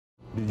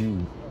Did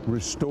you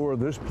restore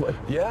this place?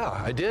 Yeah,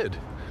 I did.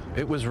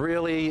 It was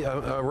really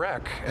a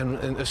wreck, and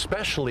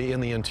especially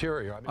in the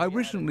interior. I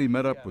recently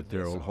met up with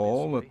Daryl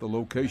Hall at the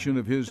location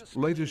of his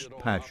latest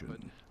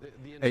passion,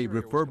 a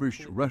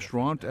refurbished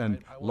restaurant and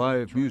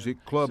live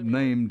music club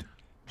named,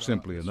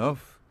 simply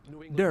enough,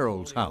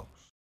 Daryl's House.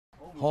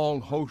 Hall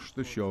hosts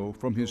the show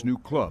from his new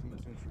club,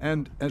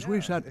 and as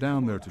we sat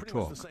down there to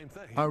talk,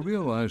 I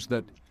realized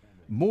that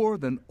more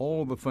than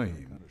all the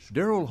fame,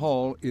 Daryl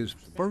Hall is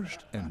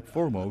first and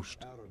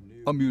foremost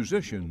a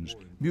musician's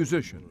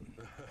musician.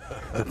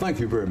 Thank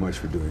you very much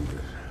for doing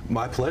this.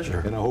 My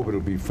pleasure. And I hope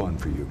it'll be fun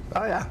for you.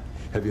 Oh, yeah.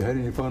 Have you had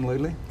any fun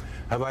lately?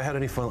 Have I had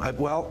any fun?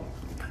 Well,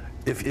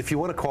 if you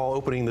want to call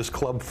opening this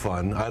club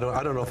fun, I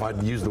don't know if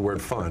I'd use the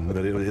word fun, but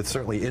it's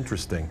certainly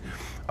interesting.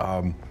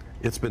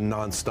 It's been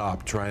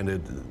nonstop trying to,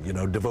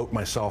 devote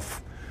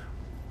myself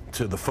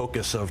to the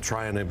focus of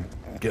trying to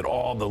get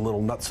all the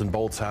little nuts and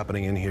bolts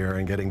happening in here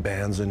and getting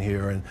bands in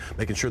here and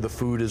making sure the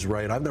food is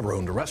right. I've never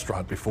owned a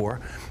restaurant before,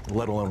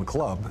 let alone a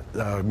club,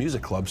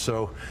 music club.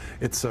 So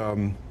it's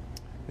a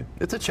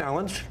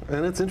challenge,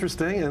 and it's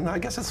interesting, and I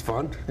guess it's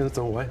fun in its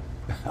own way.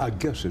 I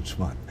guess it's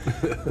fun.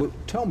 Well,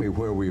 tell me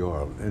where we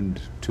are,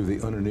 and to the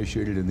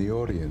uninitiated in the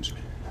audience,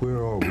 where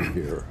are we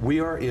here?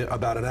 We are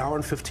about an hour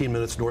and 15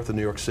 minutes north of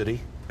New York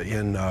City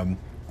in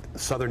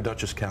southern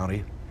Dutchess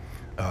County.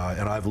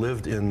 And I've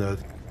lived in the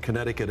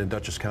Connecticut and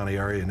Dutchess County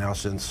area now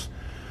since,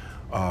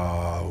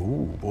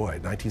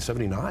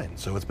 1979.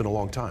 So it's been a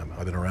long time.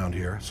 I've been around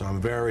here. So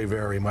I'm very,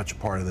 very much a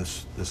part of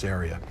this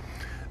area.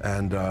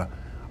 And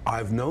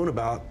I've known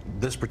about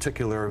this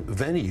particular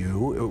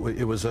venue.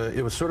 It was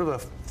sort of a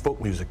folk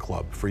music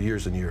club for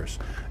years and years.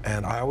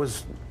 And I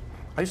used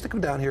to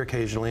come down here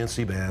occasionally and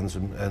see bands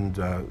and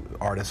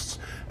artists.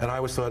 And I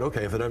always thought,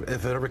 okay, if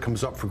it ever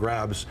comes up for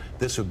grabs,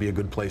 this would be a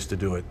good place to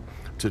do it,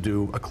 to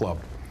do a club.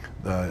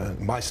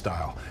 My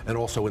style. And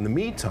also in the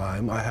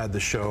meantime, I had the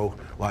show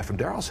Live from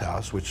Daryl's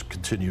House, which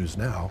continues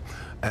now,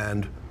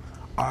 and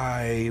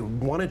I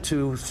wanted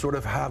to sort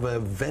of have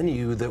a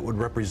venue that would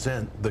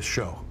represent the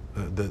show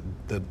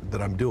that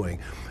I'm doing,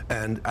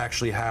 and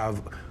actually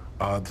have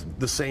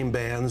the same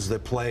bands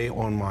that play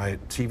on my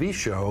TV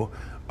show,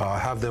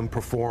 have them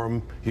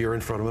perform here in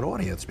front of an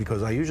audience,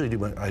 because I usually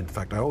do in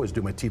fact, I always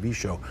do my TV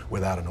show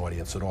without an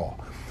audience at all.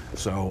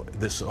 So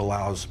this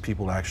allows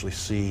people to actually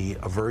see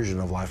a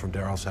version of Live from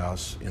Daryl's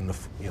House in the,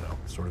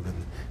 sort of in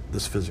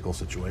this physical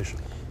situation.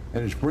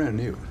 And it's brand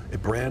new.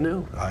 It's brand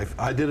new.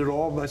 I did it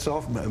all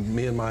myself.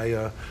 Me and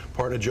my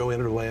partner Joe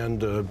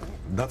Enderland,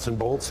 nuts and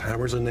bolts,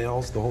 hammers and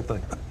nails, the whole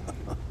thing.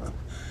 Well,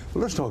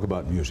 let's talk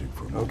about music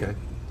for a moment. Okay.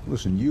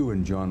 Listen, you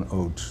and John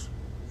Oates,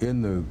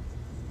 in the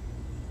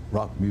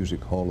Rock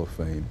Music Hall of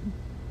Fame,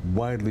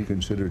 widely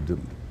considered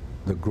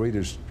the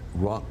greatest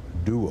rock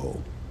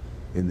duo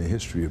in the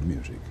history of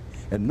music.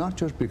 And not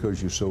just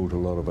because you sold a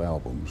lot of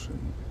albums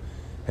and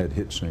had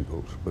hit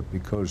singles, but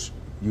because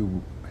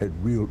you had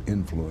real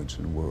influence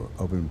and were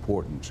of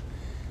importance.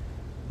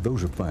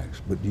 Those are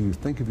facts, but do you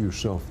think of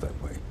yourself that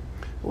way?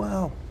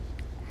 Well,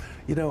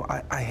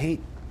 I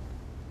hate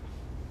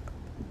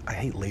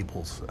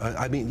labels.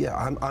 I mean, yeah,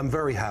 I'm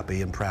very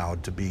happy and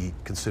proud to be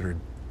considered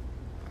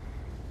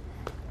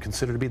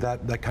to be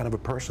that kind of a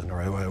person,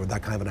 or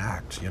that kind of an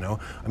act, I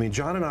mean,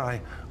 John and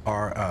I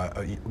are,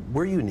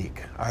 we're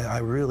unique. I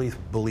really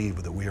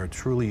believe that we are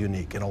truly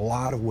unique in a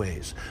lot of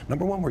ways.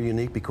 Number one, we're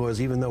unique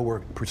because even though we're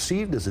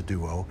perceived as a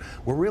duo,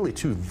 we're really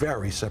two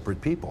very separate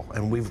people,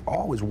 and we've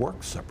always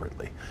worked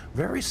separately.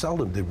 Very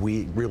seldom did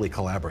we really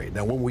collaborate.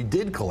 Now, when we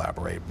did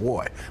collaborate,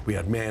 boy, we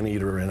had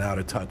Man-Eater and Out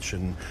of Touch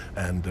and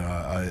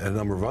a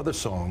number of other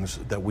songs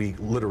that we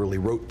literally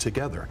wrote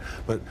together.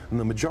 But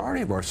the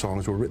majority of our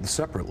songs were written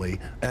separately,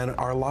 and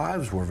our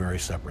lives were very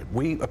separate.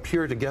 We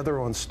appear together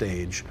on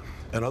stage,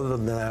 and other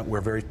than that,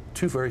 we're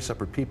two very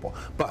separate people.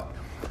 But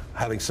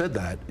having said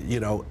that,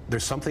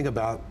 there's something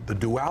about the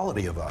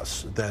duality of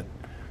us that,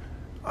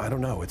 I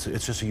don't know, it's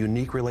just a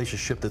unique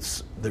relationship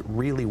that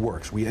really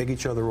works. We egg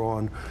each other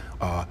on.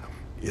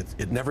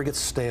 It never gets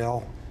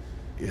stale.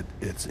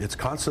 It's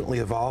constantly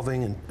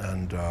evolving,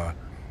 and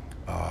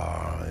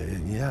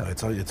yeah,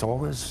 it's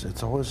always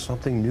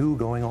something new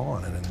going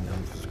on, and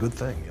it's a good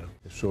thing.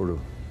 It's sort of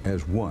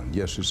as one.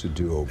 Yes, it's a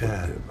duo,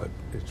 but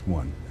it's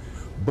one.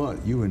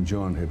 But you and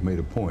John have made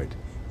a point.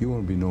 You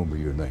want to be known by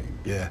your name.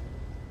 Yeah.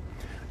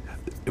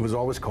 It was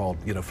always called,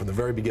 from the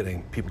very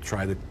beginning, people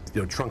tried to,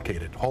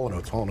 truncate it. Hall and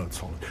Oates, Hall and Oates,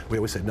 Hall and Oates. We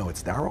always said, no,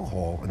 it's Daryl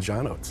Hall and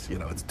John Oates.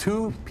 It's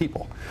two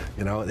people.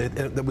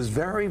 It was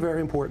very,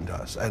 very important to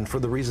us. And for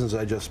the reasons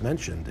I just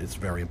mentioned, it's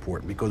very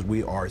important because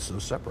we are so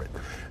separate.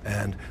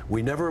 And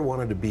we never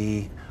wanted to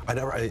be,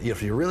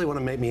 if you really want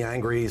to make me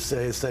angry,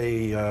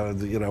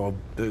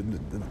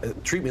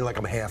 treat me like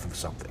I'm half of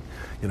something.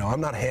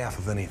 I'm not half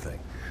of anything.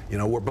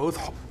 We're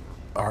both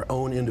our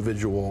own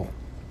individual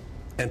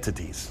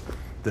entities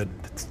that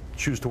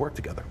choose to work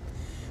together.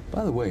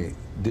 By the way,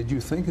 did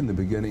you think in the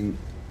beginning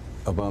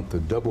about the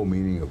double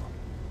meaning of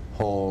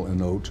Hall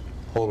and Oates,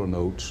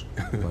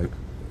 like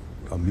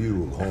a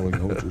mule hauling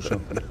oats or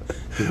something?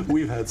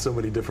 We've had so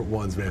many different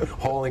ones, man.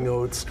 Hall and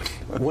Oats.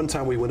 One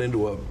time we went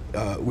into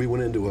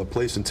a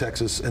place in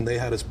Texas, and they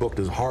had us booked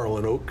as Hall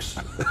and Oats.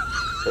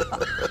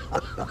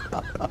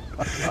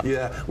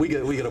 Yeah, we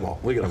get them all.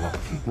 We get them all.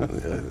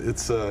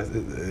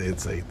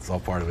 It's all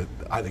part of it.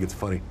 I think it's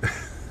funny.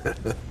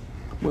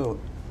 Well,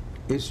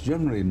 it's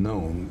generally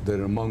known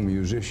that among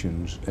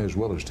musicians, as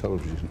well as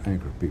television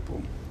anchor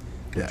people,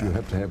 that you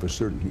have to have a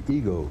certain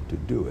ego to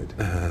do it.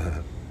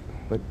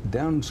 But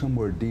down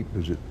somewhere deep,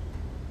 does it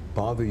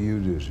bother you?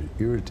 Does it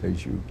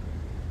irritate you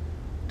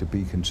to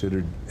be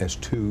considered as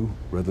two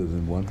rather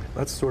than one?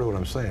 That's sort of what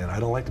I'm saying. I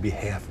don't like to be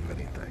half of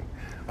anything.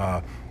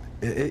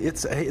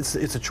 It's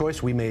a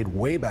choice we made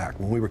way back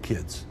when we were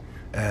kids,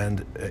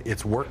 and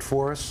it's worked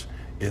for us.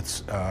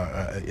 It's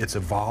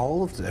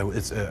evolved.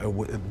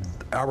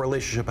 Our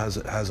relationship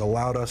has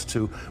allowed us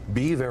to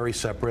be very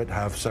separate,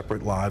 have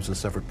separate lives and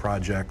separate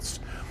projects.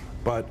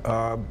 But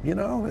you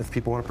know, if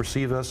people want to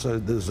perceive us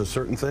as a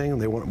certain thing,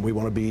 we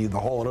want to be the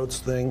Hall and Oats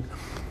thing,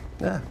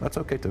 yeah, that's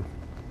okay too.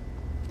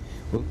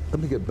 Well, let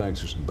me get back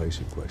to some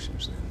basic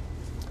questions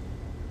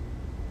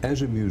then.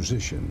 As a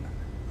musician,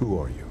 who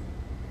are you?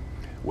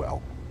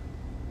 Well,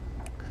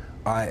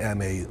 I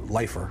am a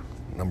lifer.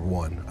 Number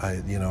one,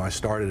 I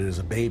started as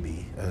a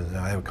baby.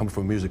 I come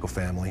from a musical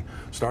family.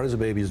 Started as a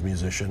baby as a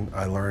musician.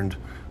 I learned.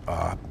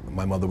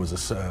 My mother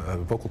was a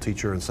vocal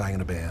teacher and sang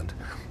in a band.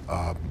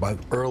 My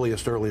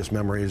earliest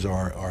memories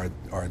are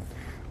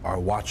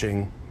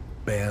watching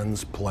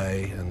bands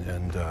play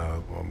and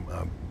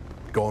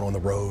going on the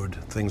road,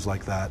 things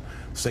like that.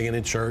 Singing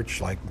in church,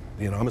 like,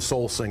 you know, I'm a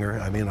soul singer.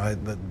 I mean,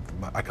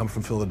 I come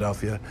from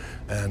Philadelphia,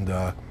 and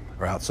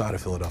or outside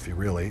of Philadelphia,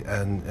 really,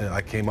 and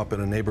I came up in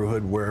a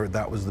neighborhood where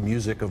that was the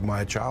music of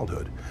my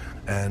childhood,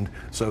 and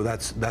so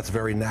that's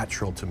very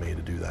natural to me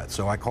to do that.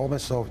 So I call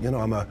myself, you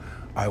know,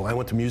 I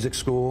went to music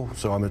school,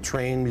 so I'm a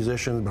trained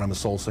musician, but I'm a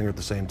soul singer at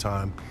the same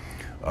time,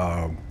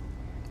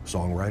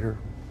 songwriter,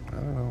 I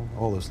don't know,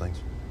 all those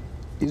things.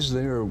 Is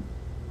there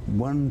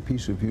one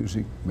piece of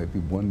music, maybe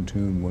one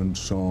tune, one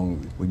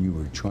song, when you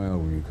were a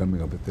child, when you were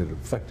coming up, that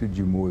affected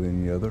you more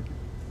than any other?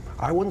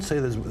 I wouldn't say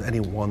there's any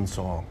one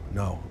song,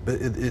 no. But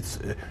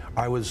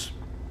I was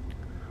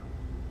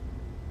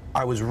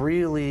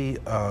really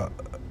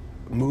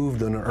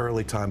moved in an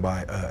early time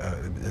by,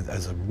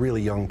 as a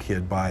really young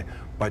kid, by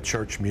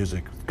church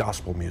music,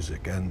 gospel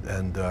music,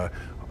 and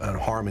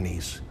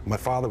harmonies. My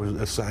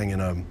father sang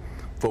in a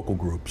vocal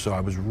group, so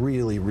I was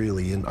really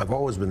I've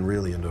always been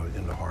really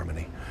into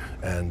harmony,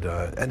 and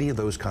any of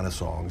those kind of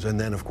songs. And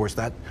then, of course,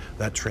 that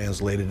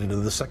translated into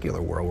the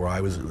secular world, where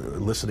I was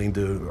listening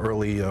to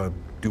early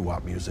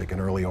doo-wop music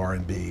and early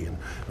R&B and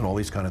all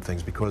these kind of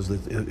things, because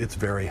it's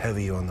very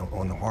heavy on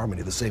the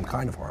harmony, the same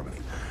kind of harmony.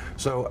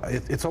 So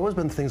it's always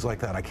been things like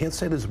that. I can't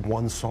say there's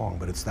one song,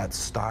 but it's that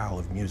style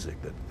of music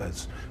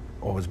that's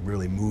always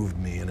really moved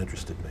me and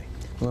interested me.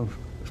 Well, I'm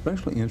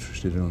especially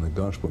interested in the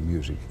gospel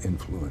music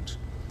influence.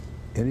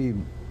 Any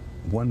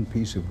one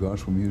piece of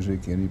gospel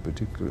music, any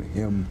particular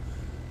hymn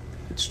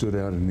that stood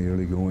out in the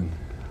early going?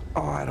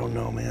 Oh, I don't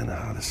know, man.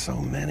 There's so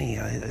many.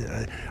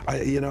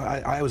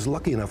 I was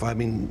lucky enough. I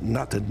mean,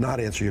 not to not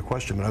answer your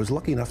question, but I was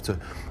lucky enough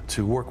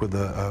to work with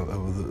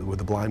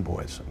the Blind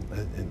Boys.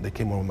 And they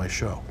came on my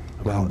show.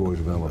 Blind Boys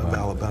of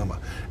Alabama.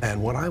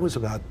 And when I was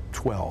about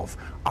 12,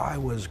 I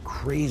was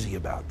crazy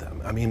about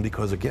them. I mean,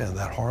 because again,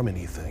 that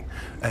harmony thing.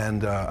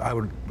 And I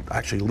would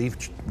actually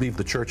leave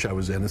the church I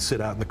was in and sit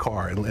out in the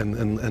car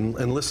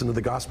and listen to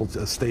the gospel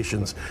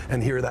stations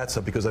and hear that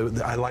stuff, because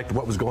I liked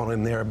what was going on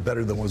in there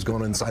better than what was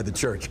going on inside the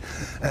church.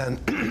 And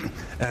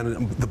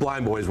the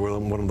Blind Boys were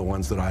one of the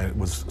ones that I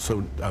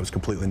was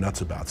completely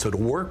nuts about. So to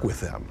work with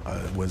them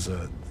was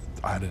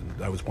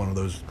one of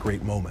those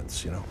great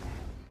moments, you know.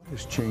 What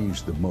has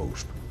changed the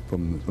most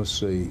from, let's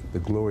say, the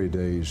glory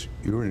days?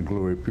 You're in a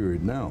glory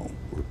period now,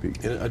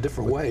 in a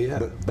different way, yeah.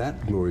 But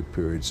that glory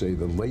period, say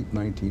the late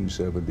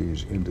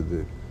 1970s into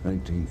the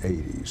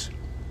 1980s,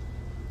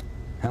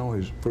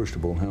 first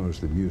of all, how has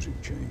the music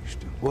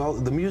changed? Well,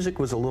 the music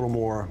was a little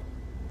more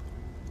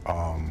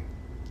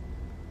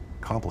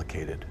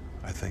complicated.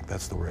 I think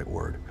that's the right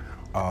word.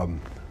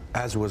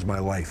 As was my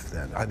life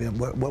then. I mean,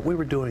 what we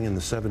were doing in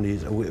the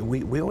 70s,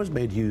 we always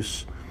made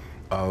use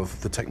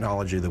of the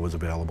technology that was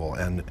available,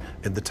 and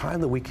at the time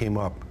that we came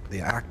up,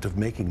 the act of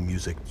making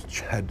music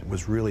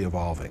was really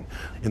evolving.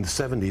 In the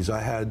 70s,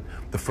 I had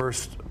the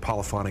first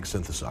polyphonic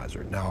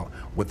synthesizer. Now,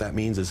 what that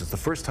means is it's the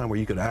first time where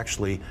you could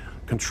actually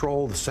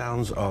control the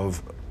sounds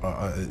of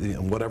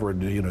whatever,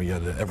 you know, you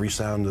had every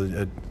sound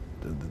that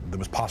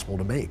was possible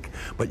to make,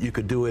 but you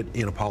could do it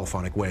in a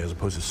polyphonic way as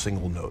opposed to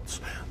single notes.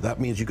 That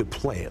means you could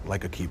play it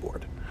like a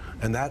keyboard,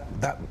 and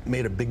that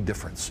made a big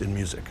difference in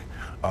music.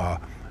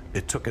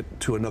 It took it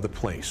to another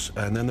place,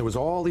 and then there was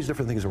all these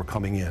different things that were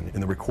coming in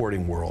the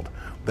recording world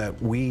that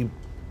we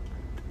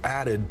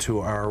added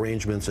to our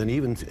arrangements and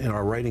even in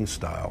our writing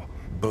style,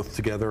 both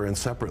together and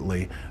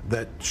separately,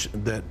 that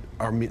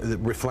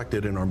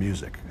reflected in our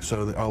music.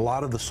 So a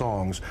lot of the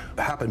songs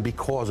happened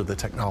because of the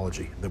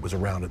technology that was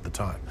around at the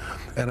time.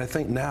 And I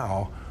think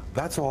now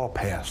That's all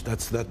past.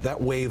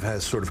 That wave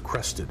has sort of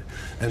crested,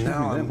 and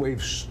now that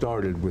wave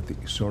started with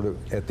the sort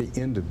of at the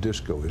end of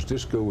disco, as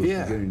disco was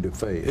beginning to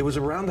fade. It was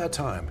around that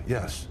time,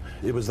 yes.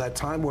 It was that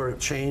time where it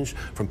changed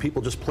from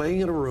people just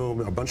playing in a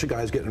room, a bunch of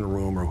guys getting in a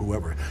room, or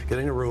whoever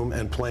getting in a room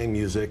and playing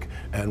music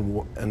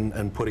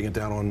and putting it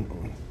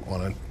down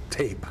on a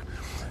tape,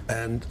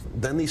 and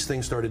then these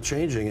things started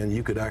changing, and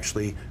you could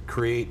actually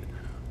create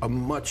a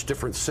much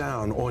different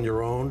sound on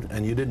your own,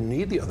 and you didn't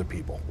need the other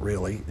people,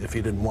 really, if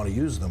you didn't want to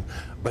use them.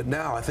 But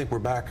now I think we're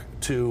back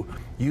to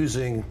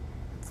using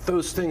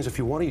those things if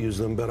you want to use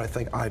them, but I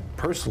think I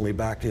personally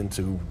backed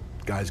into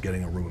guys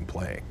getting in a room and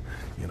playing,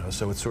 you know,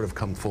 so it's sort of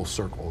come full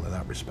circle in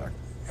that respect.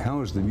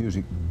 How has the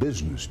music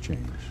business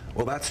changed?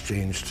 Well, that's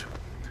changed.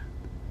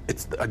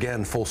 It's,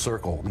 again, full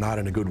circle, not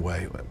in a good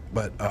way,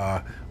 but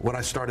when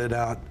I started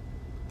out,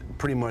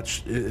 pretty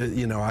much,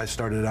 you know, I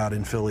started out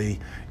in Philly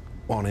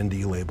on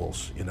indie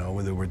labels, you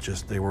know, they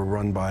were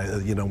run by,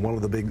 you know, one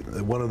of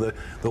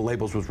the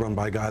labels was run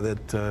by a guy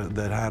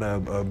that had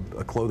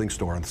a clothing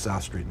store on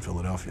South Street in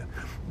Philadelphia.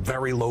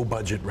 Very low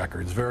budget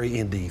records, very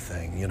indie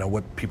thing, you know,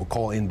 what people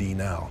call indie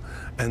now.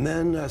 And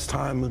then as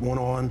time went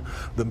on,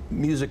 the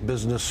music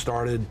business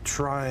started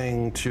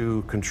trying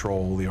to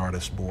control the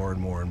artist more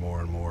and more and more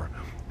and more,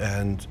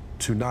 and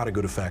to not a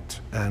good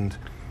effect. And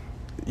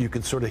you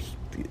could sort of,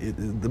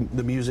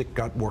 the music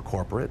got more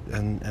corporate,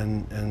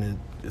 and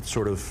it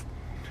sort of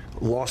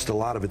lost a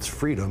lot of its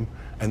freedom,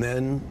 and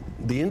then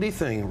the indie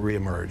thing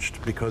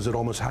reemerged because it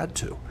almost had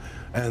to,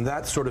 and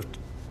that sort of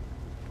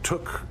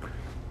took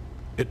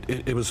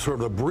it was sort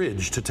of a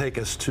bridge to take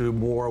us to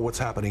more what's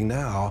happening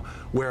now,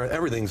 where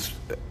everything's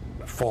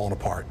fallen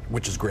apart,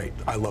 which is great.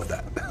 I love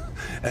that.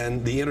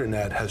 And the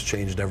internet has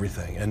changed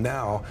everything, and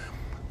now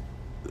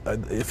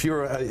if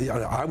you're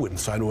I wouldn't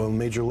sign to a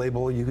major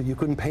label. You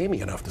couldn't pay me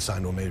enough to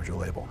sign to a major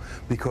label,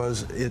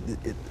 because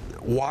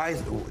why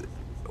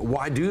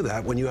do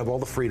that when you have all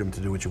the freedom to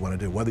do what you want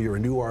to do, whether you're a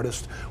new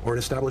artist or an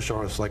established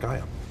artist like I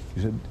am?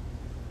 You said,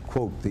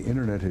 quote, the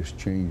internet has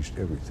changed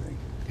everything.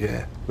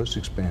 Yeah. Let's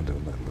expand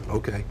on that a little.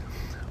 Okay.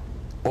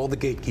 All the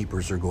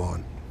gatekeepers are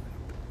gone.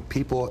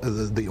 People,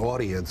 the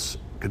audience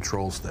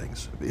controls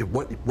things.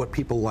 What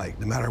people like,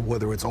 no matter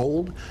whether it's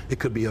old, it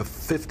could be a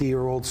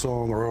 50-year-old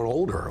song, or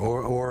older,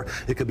 or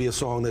it could be a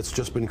song that's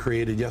just been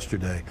created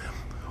yesterday.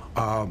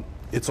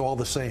 It's all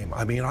the same.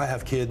 I mean, I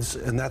have kids,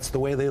 and that's the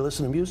way they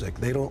listen to music.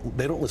 They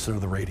don't listen to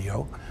the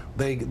radio.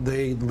 They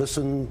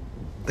listen.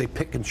 They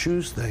pick and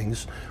choose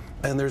things,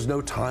 and there's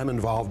no time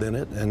involved in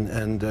it.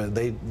 And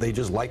they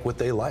just like what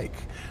they like.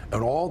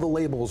 And all the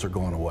labels are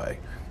going away,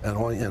 and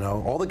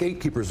all the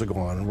gatekeepers are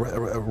gone.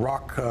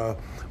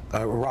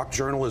 Rock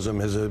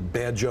journalism is a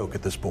bad joke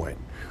at this point.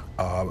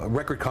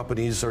 Record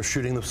companies are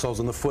shooting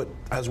themselves in the foot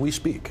as we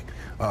speak.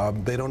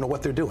 They don't know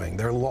what they're doing.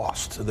 They're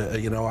lost. I'm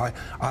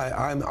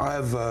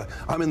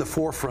in the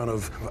forefront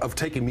of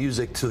taking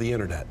music to the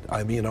internet.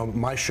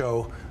 My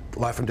show,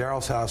 Live from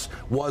Daryl's House,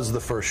 was the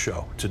first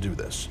show to do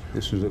this.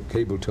 This is a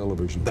cable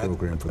television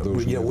program for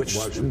those who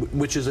watch it.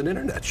 Which is an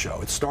internet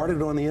show. It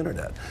started on the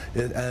internet,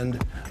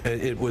 and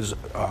it was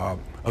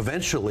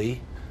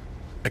eventually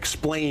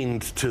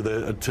explained to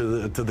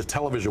the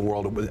television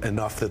world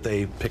enough that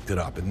they picked it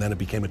up, and then it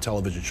became a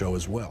television show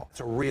as well.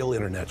 It's a real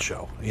internet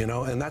show, you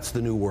know, and that's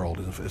the new world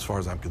as far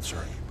as I'm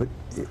concerned. But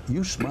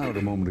you smiled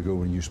a moment ago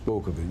when you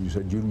spoke of it. You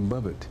said you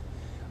love it.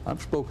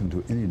 I've spoken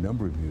to any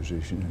number of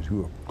musicians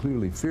who are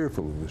clearly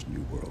fearful of this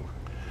new world.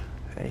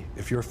 Hey,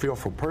 if you're a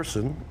fearful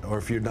person, or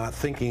if you're not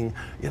thinking,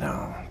 you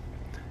know,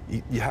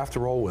 you have to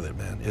roll with it,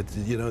 man.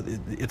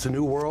 It's a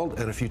new world,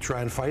 and if you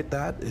try and fight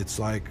that, it's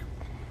like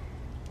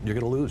you're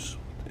going to lose.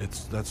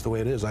 That's the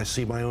way it is. I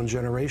see my own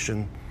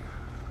generation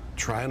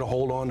trying to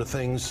hold on to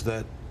things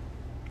that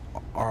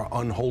are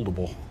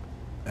unholdable,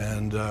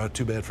 and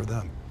too bad for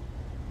them.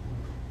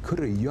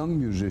 Could a young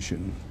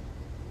musician,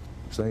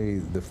 say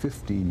the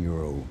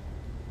 15-year-old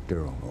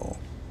Daryl Hall,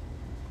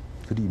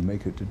 could he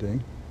make it today?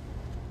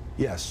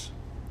 Yes.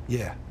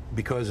 Yeah.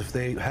 Because if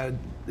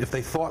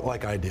they thought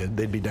like I did,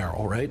 they'd be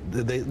Daryl, right?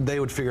 They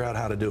would figure out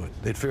how to do it.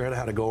 They'd figure out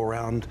how to go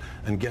around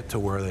and get to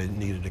where they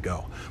needed to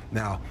go.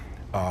 Now,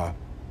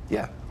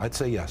 yeah, I'd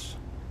say yes.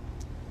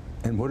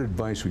 And what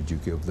advice would you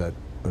give that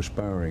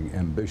aspiring,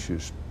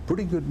 ambitious,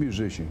 pretty good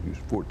musician who's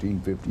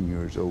 14, 15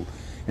 years old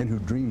and who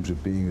dreams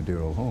of being a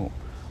Daryl Hall?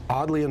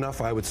 Oddly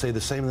enough, I would say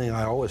the same thing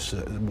I always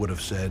would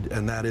have said,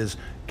 and that is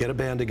get a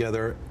band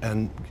together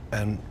and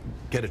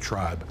get a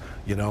tribe.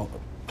 You know,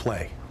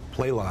 play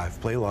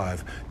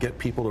live, get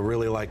people to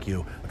really like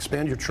you.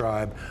 Expand your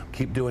tribe,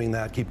 keep doing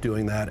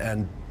that,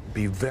 and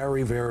be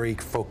very, very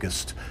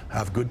focused.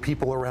 Have good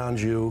people around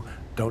you.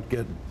 Don't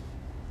get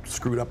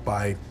screwed up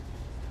by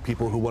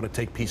people who want to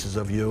take pieces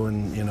of you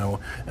and, you know,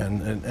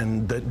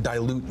 and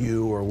dilute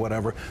you or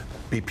whatever.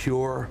 Be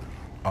pure,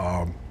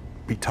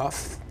 be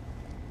tough,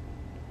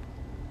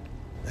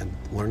 and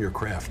learn your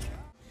craft.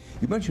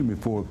 You mentioned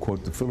before,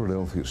 quote, the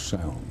Philadelphia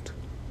sound.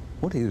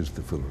 What is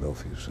the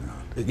Philadelphia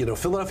sound? You know,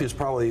 Philadelphia is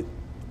probably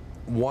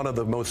one of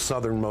the most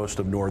southernmost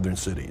of northern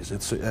cities.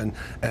 It's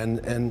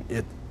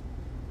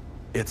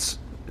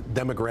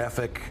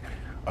demographic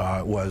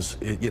was,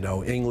 you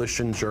know, English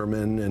and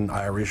German and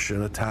Irish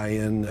and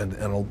Italian and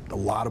a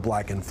lot of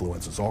black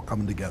influences all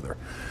coming together.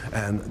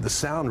 And the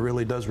sound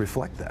really does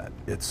reflect that.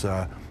 It's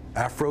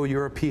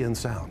Afro-European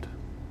sound,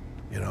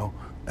 you know,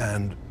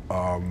 and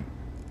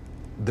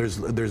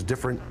there's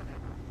different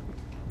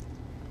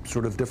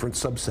sort of different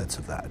subsets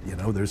of that. You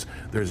know, there's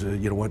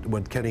you know,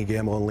 what Kenny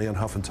Gamble and Leon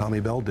Huff and Tommy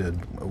Bell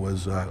did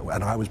was,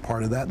 and I was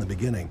part of that in the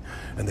beginning,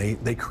 and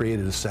they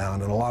created a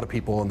sound, and a lot of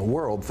people in the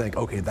world think,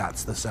 okay,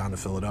 that's the sound of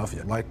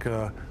Philadelphia. Like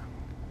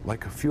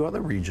a few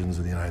other regions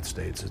in the United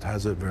States, it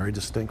has a very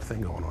distinct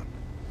thing going on.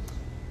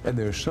 And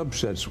there are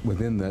subsets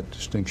within that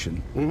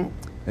distinction,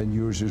 and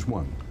yours is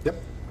one. Yep.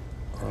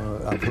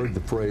 I've heard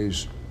the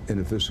phrase, and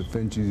if this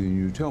offends you, then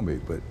you tell me,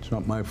 but it's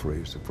not my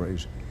phrase, the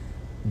phrase,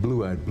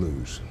 blue-eyed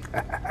blues.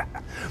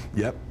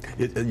 Yep.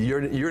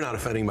 You're not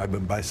offending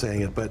by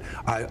saying it, but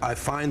I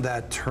find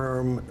that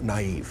term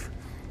naive,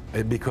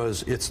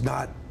 because it's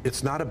not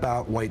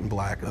about white and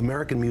black.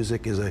 American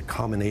music is a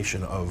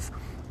combination of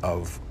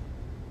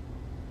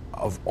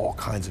all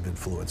kinds of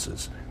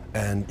influences,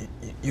 and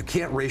you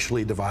can't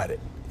racially divide it.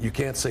 You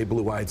can't say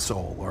blue-eyed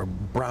soul or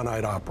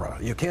brown-eyed opera.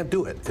 You can't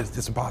do it.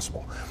 It's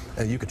impossible.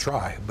 And you could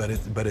try, but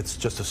it's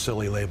just a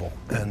silly label,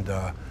 and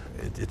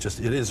it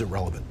is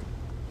irrelevant.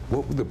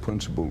 What were the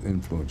principal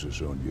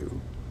influences on you?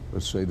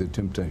 Let's say the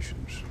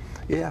Temptations.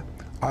 Yeah,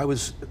 I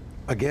was,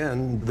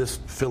 again, this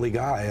Philly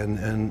guy,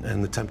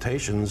 and the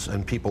Temptations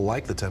and people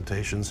like the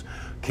Temptations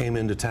came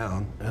into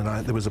town,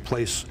 and there was a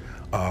place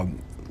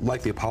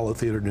like the Apollo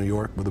Theater in New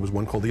York, where there was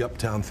one called the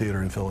Uptown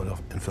Theater in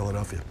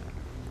Philadelphia.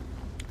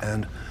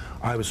 And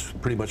I was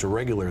pretty much a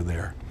regular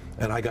there,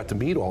 and I got to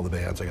meet all the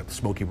bands. I got to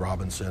Smokey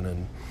Robinson,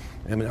 and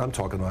I mean, I'm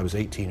talking when I was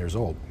 18 years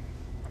old,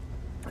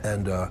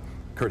 and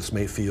Curtis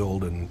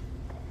Mayfield, and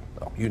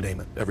you name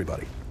it,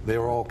 everybody. They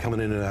were all coming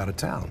in and out of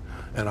town,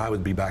 and I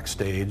would be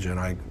backstage,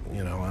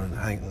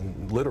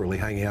 and literally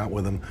hanging out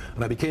with them,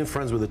 and I became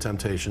friends with the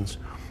Temptations.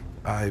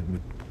 I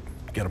would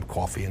get them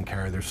coffee and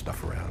carry their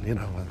stuff around, you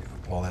know,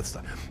 all that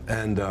stuff,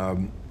 and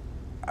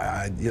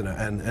you know,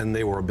 and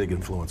they were a big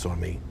influence on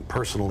me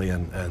personally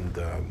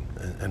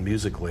and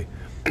musically.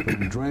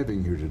 When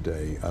driving here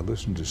today, I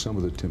listened to some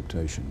of the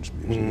Temptations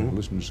music, I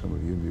listened to some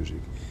of your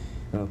music,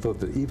 and I thought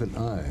that even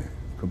I,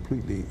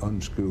 completely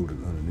unschooled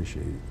and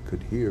uninitiated,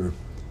 could hear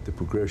the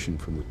progression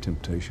from the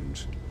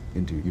Temptations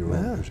into your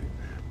own music.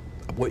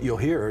 What you'll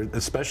hear,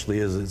 especially,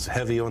 is it's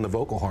heavy on the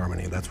vocal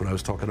harmony. That's what I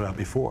was talking about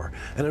before,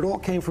 and it all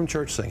came from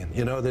church singing.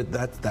 You know,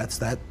 that's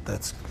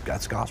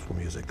gospel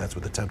music. That's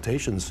what the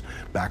Temptations'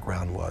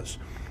 background was,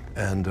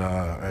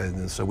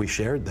 and so we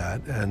shared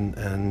that,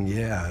 and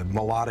yeah,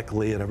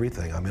 melodically and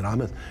everything. I mean,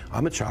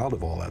 I'm a child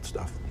of all that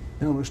stuff.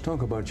 Now let's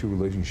talk about your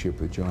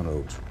relationship with John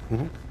Oates.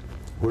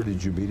 Where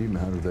did you meet him?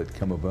 How did that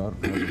come about?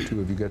 How the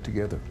two of you got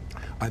together?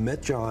 I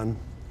met John.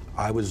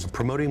 I was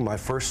promoting my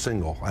first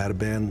single. I had a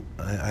band.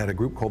 I had a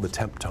group called the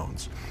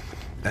Temptones,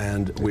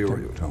 and we were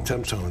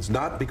Temptones.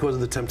 Not because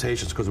of the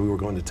Temptations, because we were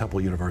going to Temple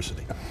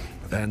University,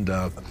 and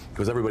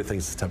because everybody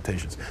thinks it's the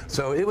Temptations.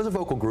 So it was a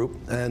vocal group,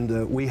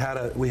 and we had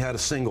a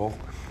single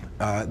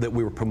that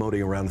we were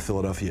promoting around the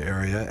Philadelphia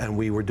area, and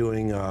we were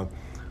doing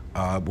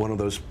one of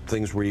those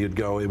things where you'd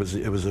go. It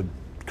was a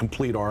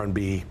complete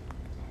R&B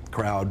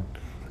crowd,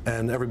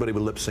 and everybody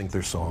would lip sync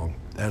their song.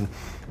 And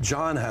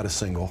John had a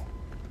single,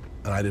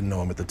 and I didn't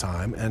know him at the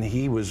time, and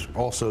he was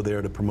also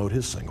there to promote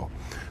his single.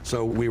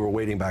 So we were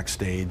waiting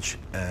backstage,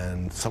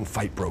 and some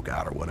fight broke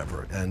out or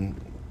whatever, and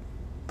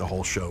the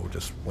whole show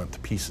just went to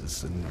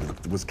pieces and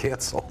was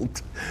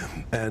canceled.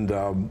 And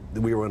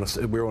we were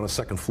on a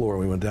second floor,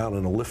 and we went down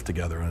in a lift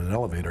together in an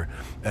elevator,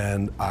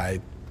 and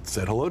I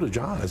said hello to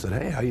John. I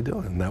said, hey, how you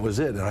doing? And that was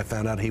it. And I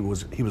found out he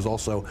was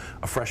also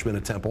a freshman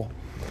at Temple,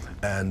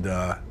 and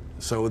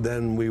so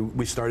then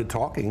we started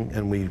talking,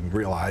 and we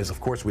realized, of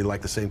course, we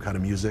liked the same kind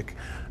of music,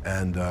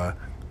 and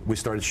we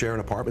started sharing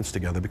apartments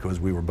together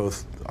because we were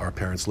both, our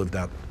parents lived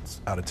out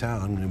of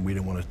town, and we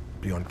didn't want to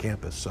be on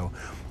campus. So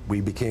we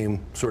became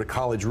sort of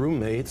college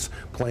roommates,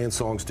 playing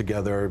songs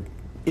together,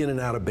 in and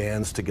out of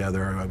bands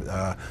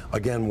together,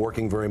 again,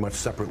 working very much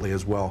separately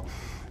as well.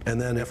 And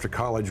then after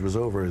college was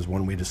over is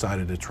when we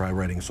decided to try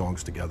writing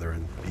songs together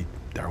and be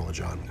Daryl and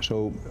John.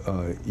 So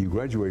you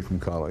graduated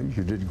from college.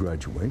 You did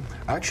graduate.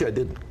 Actually, I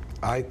didn't.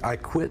 I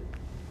quit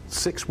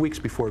 6 weeks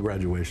before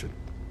graduation.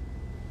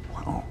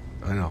 Wow.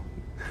 I know.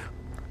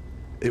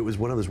 It was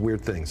one of those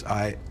weird things.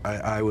 I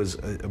was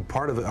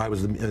part of it. I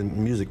was a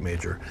music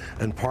major,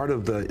 and part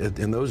of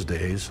in those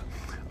days,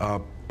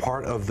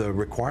 part of the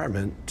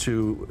requirement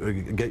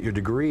to get your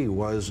degree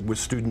was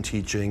student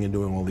teaching and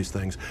doing all these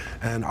things.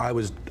 And I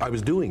was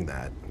doing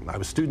that. I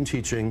was student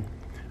teaching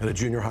at a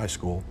junior high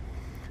school,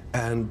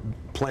 and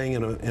playing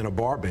in a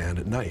bar band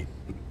at night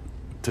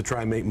to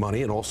try and make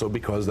money, and also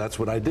because that's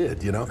what I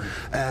did, you know.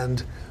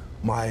 And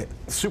my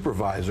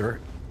supervisor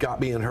got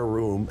me in her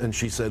room, and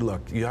she said,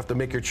 "Look, you have to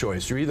make your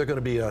choice. You're either going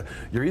to be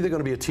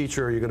a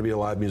teacher, or you're going to be a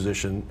live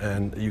musician,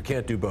 and you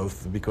can't do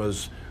both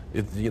because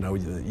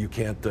you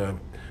can't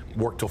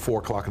work till 4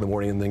 o'clock in the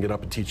morning and then get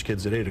up and teach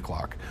kids at 8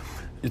 o'clock."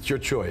 it's your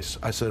choice.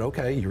 I said,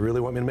 okay, you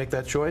really want me to make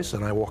that choice?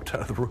 And I walked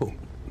out of the room,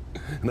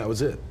 and that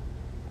was it.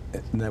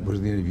 And that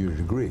was the end of your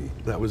degree.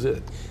 That was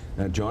it.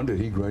 Now, John, did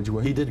he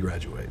graduate? He did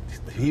graduate.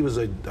 He was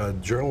a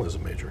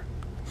journalism major.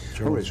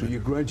 All right, so you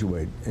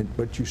graduate,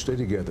 but you stay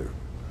together.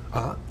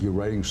 You're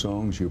writing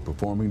songs, you're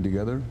performing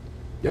together?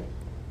 Yep.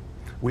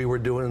 We were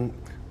doing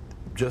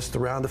just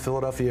around the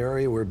Philadelphia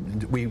area where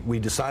we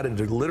decided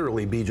to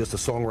literally be just a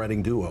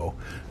songwriting duo.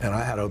 And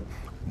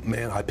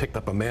I picked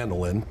up a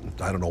mandolin,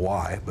 I don't know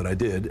why, but I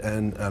did,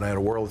 and I had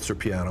a Wurlitzer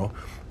piano,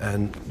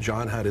 and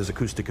John had his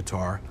acoustic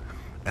guitar,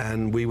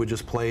 and we would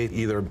just play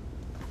either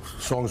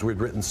songs we'd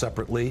written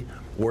separately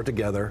or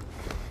together,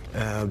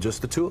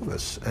 just the two of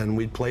us. And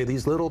we'd play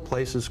these little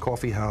places,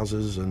 coffee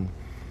houses, and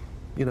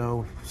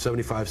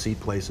 75-seat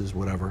places,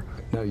 whatever.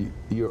 Now,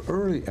 your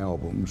early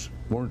albums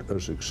weren't a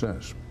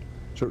success,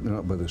 certainly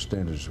not by the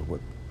standards of what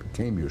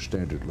became your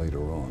standard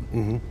later on.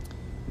 Mm-hmm.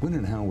 When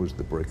and how was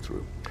the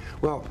breakthrough?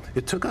 Well,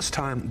 it took us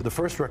time. The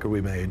first record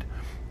we made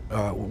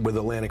with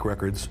Atlantic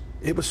Records,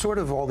 it was sort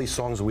of all these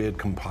songs we had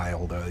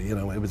compiled.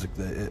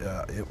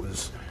 It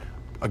was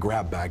a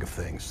grab bag of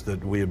things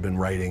that we had been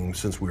writing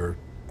since we were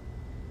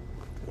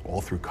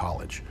all through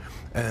college,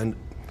 and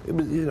it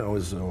was, it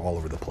was all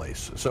over the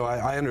place. So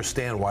I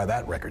understand why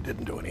that record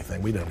didn't do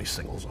anything. We didn't have any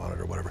singles on it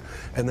or whatever.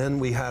 And then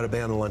we had a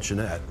band,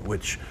 Luncheonette,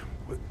 which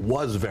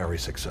was very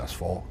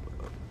successful,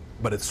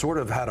 but it sort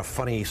of had a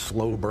funny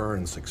slow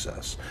burn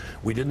success.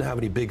 We didn't have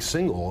any big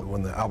single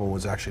when the album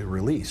was actually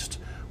released,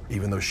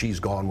 even though She's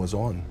Gone was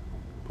on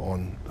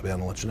the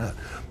band, Luncheonette.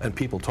 And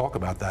people talk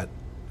about that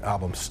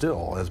album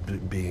still as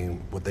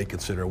being what they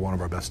consider one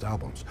of our best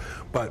albums.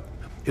 But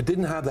it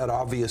didn't have that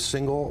obvious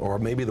single, or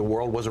maybe the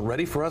world wasn't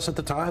ready for us at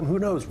the time. Who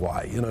knows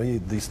why?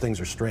 These things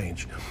are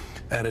strange.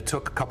 And it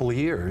took a couple of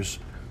years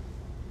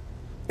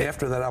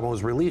after that album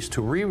was released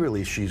to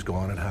re-release She's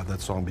Gone and have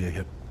that song be a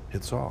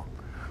hit song.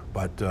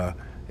 But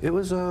it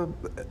was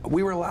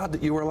you were allowed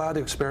to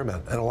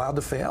experiment and allowed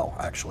to fail,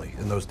 actually,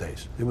 in those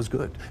days. It was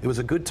good. It was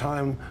a good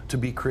time to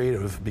be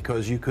creative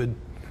because you could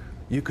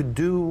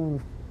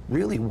do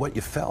really what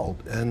you felt,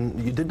 and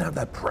you didn't have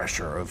that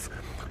pressure of,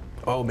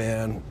 oh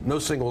man, no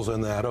singles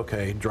in that,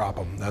 okay, drop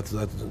them. That's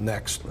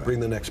next. Right. Bring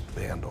the next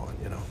band on,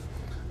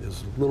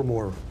 It's a little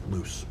more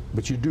loose.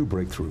 But you do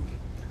break through.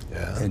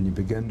 Yeah. And you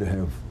begin to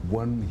have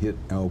one hit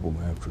album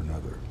after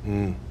another.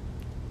 Mm.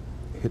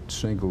 Hit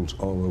singles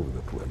all over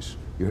the place.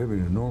 You're having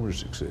enormous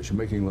success. You're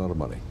making a lot of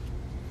money.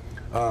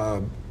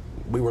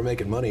 We were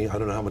making money. I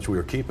don't know how much we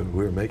were keeping, but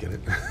we were making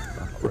it.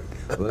 Well,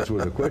 that's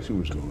where the question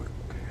was going.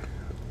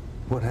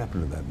 What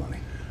happened to that money?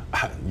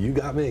 You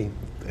got me.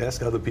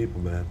 Ask other people,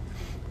 man.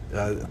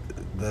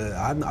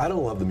 I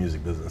don't love the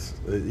music business.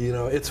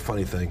 It's a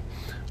funny thing.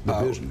 The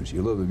business.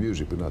 You love the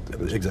music, but not the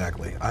business.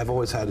 Exactly. I've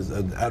always had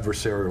an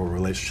adversarial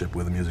relationship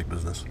with the music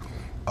business.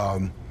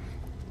 A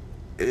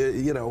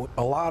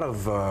lot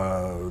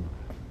of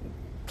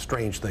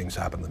strange things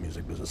happen in the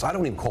music business. I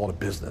don't even call it a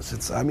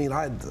business. I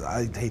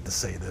hate to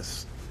say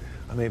this.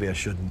 Maybe I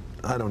shouldn't.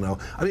 I don't know.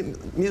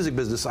 Music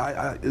business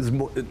is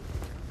more.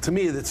 To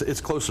me,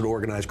 it's closer to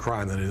organized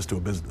crime than it is to a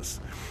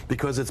business,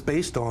 because it's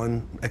based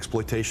on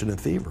exploitation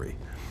and thievery.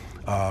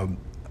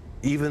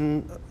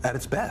 Even at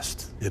its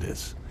best, it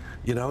is.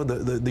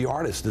 The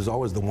artist is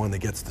always the one that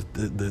gets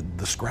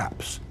the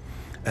scraps,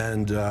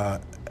 and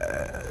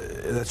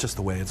that's just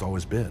the way it's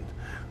always been.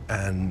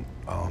 And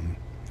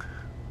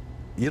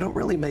you don't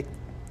really make.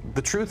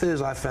 The truth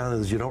is, I found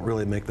is you don't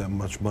really make that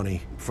much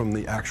money from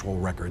the actual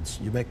records.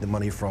 You make the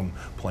money from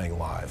playing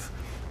live,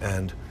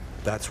 and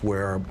that's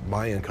where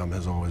my income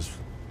has always,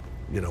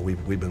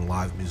 we've been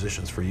live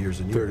musicians for years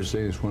and years. Fair to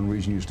say it's one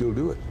reason you still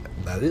do it.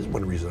 That is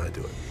one reason I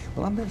do it.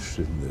 Well, I'm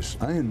interested in this.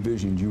 I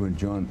envisioned you and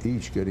John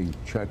each getting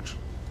checks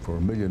for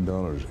 $1 million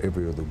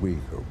every other week,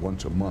 or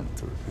once a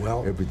month,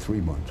 or every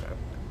 3 months.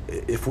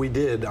 If we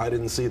did, I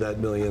didn't see that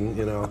million,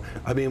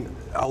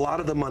 a lot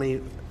of the money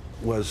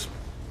was,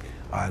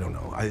 I don't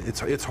know.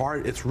 It's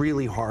hard. It's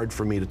really hard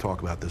for me to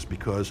talk about this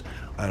because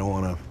I don't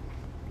want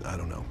to, I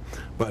don't know.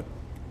 But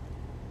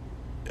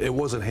it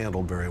wasn't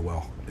handled very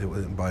well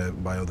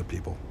by other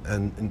people,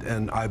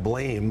 and I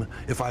blame,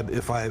 if I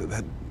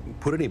had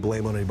put any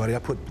blame on anybody, I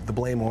put the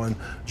blame on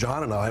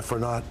John and I for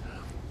not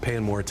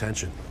paying more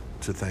attention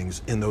to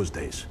things in those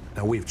days.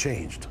 Now we've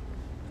changed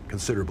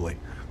considerably,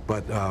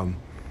 but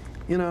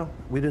we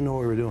didn't know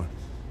what we were doing.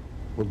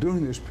 Well,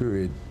 during this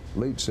period,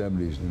 late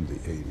 70s and the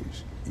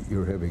 80s,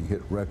 you're having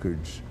hit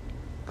records,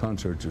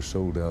 concerts are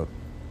sold out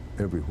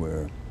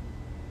everywhere.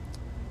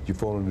 Did you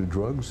fall into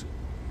drugs?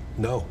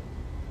 No.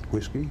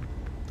 Whiskey?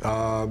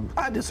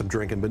 I did some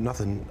drinking, but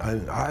nothing.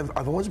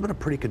 I've always been a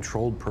pretty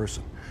controlled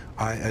person.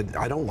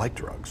 I don't like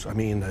drugs. I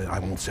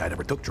won't say I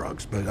never took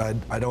drugs, but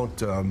I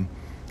don't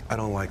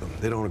like them.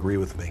 They don't agree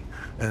with me,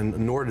 and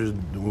nor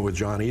did with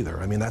John either.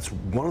 That's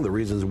one of the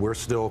reasons we're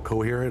still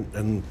coherent,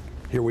 and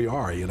here we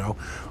are. It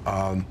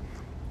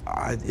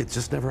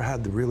just never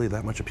had really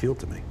that much appeal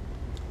to me.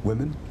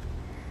 Women?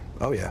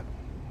 Oh yeah.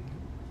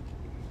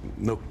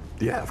 No.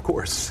 Yeah, of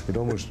course. It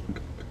almost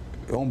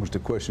a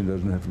question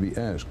doesn't have to be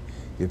asked.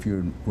 If you're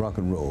in rock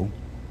and roll,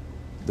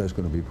 that's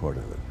going to be part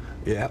of it.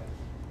 Yeah.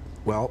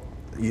 Well,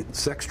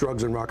 sex,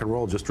 drugs, and rock and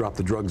roll, just drop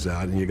the drugs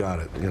out and you got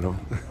it, you know.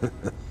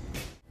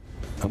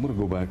 I'm going to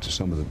go back to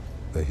some of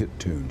the hit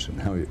tunes and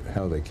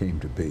how they came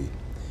to be.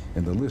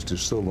 And the list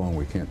is so long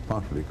we can't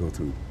possibly go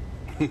through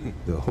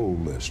the whole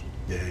list.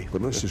 Yay.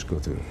 But let's just go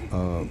through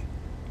it.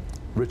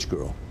 Rich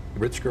Girl.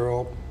 Rich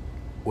Girl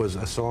was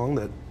a song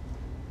that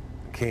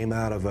came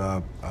out of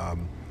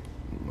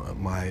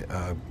my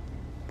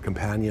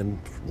companion,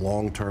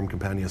 long-term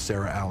companion,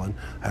 Sarah Allen,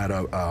 had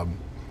a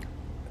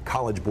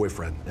college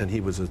boyfriend, and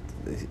he was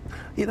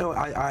you know,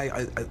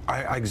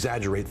 I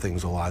exaggerate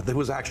things a lot. There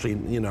was actually,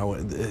 you know,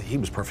 he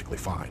was perfectly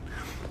fine,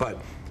 but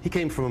he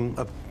came from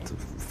a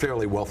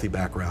fairly wealthy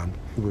background.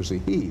 It was a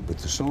he, but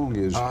the song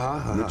is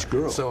Rich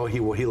Girl. So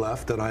he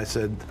left, and I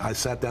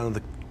sat down at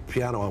the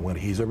piano and went,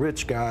 he's a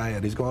rich guy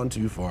and he's gone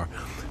too far.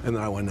 And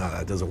then I went, no,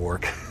 that doesn't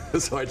work.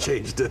 So I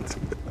changed it.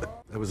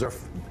 That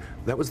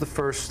was the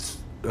first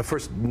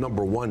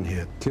 #1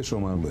 hit. Kiss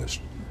on My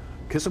List.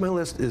 Kiss on My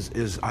List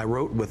is I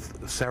wrote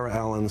with Sarah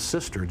Allen's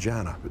sister,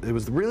 Jana. It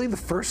was really the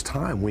first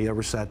time we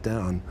ever sat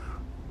down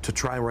to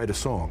try and write a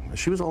song.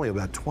 She was only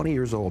about 20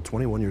 years old,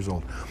 21 years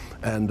old.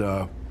 And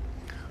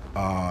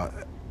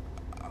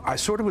I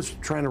sort of was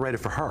trying to write it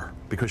for her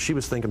because she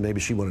was thinking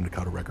maybe she wanted to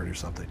cut a record or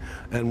something.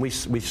 And we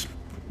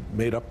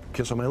made up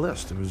Kiss on My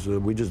List. It was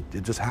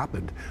it just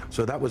happened.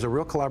 So that was a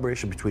real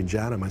collaboration between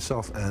Jana and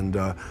myself. And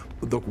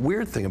the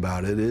weird thing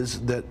about it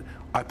is that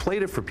I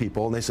played it for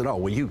people and they said, oh,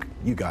 well, you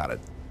got it.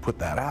 Put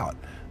that out.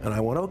 And I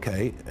went,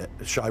 okay,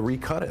 should I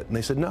recut it? And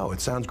they said, no, it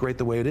sounds great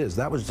the way it is.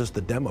 That was just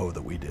the demo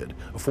that we did,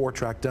 a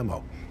 4-track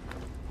demo,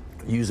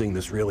 using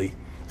this really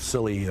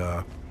silly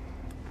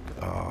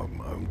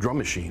drum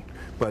machine.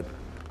 But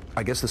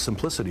I guess the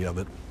simplicity of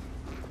it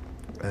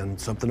and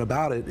something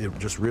about it, it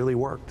just really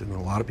worked, and a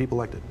lot of people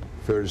liked it.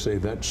 Fair to say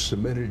that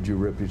cemented your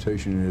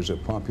reputation as a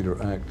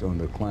popular act on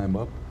the climb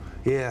up?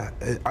 Yeah,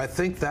 I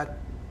think that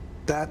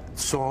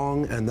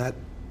song and that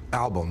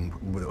album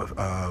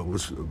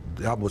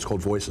the album was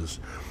called Voices.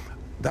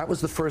 That was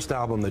the first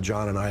album that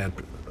John and I had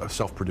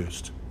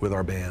self-produced with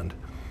our band,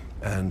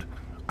 and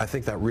I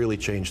think that really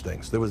changed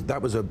things.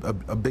 That was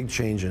a big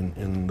change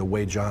in the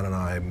way John and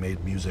I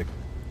made music.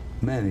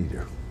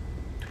 Maneater.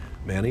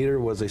 Maneater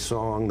was a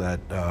song that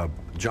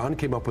John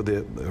came up with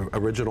the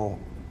original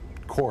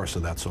chorus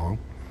of that song,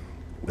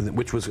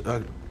 which was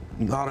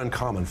not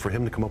uncommon for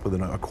him to come up with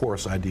a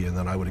chorus idea, and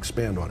then I would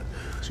expand on it.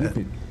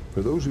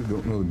 For those who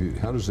don't know the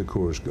music, how does the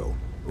chorus go?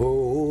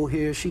 Oh,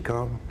 here she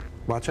come.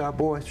 Watch out,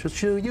 boy, she'll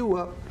chew you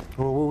up.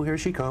 Oh, here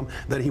she come.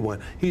 Then he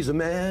went, he's a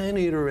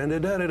man-eater and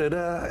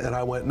da-da-da-da. And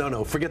I went,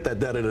 no, forget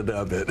that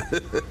da-da-da-da bit.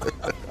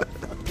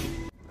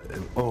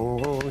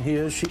 Oh,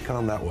 here she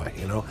come, that way,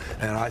 you know.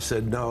 And I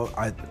said, no,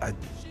 I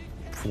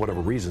for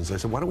whatever reasons, I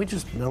said, why don't we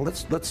just,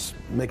 let's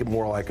make it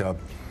more like a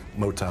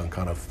Motown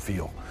kind of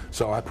feel.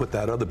 So I put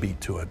that other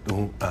beat to it,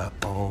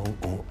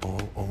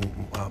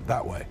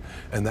 that way.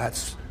 And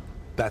that's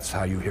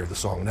how you hear the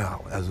song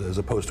now, as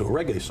opposed to a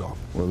reggae song.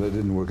 Well, that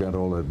didn't work out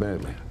all that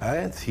badly.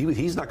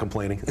 He's not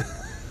complaining.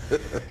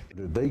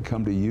 Did they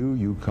come to you,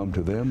 you come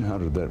to them? How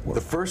did that work?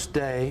 The first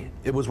day,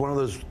 it was one of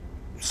those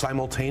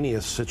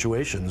simultaneous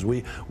situations.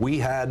 We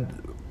had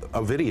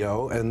a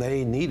video and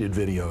they needed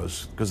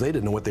videos because they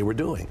didn't know what they were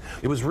doing.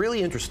 It was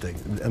really interesting,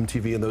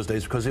 MTV in those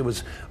days, because it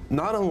was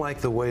not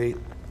unlike the way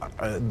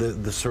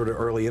the sort of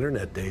early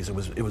internet days. It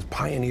was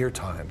pioneer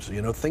times.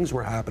 You know, things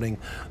were happening.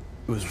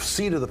 It was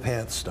seat of the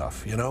pants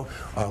stuff, you know,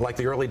 like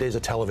the early days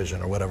of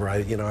television or whatever.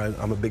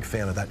 I'm a big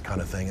fan of that kind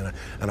of thing,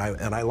 and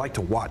I like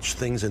to watch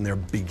things in their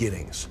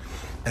beginnings,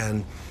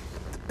 and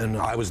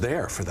I was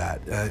there for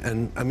that.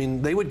 And I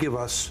mean, they would give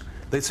us.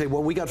 They'd say,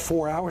 well, we got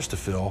 4 hours to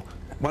fill.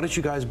 Why don't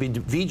you guys be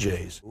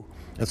VJs?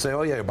 And say,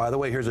 oh yeah, by the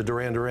way, here's a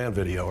Duran Duran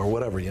video or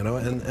whatever, you know,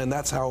 and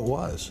that's how it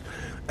was.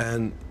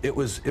 And it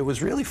was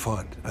really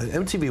fun.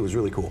 MTV was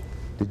really cool.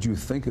 Did you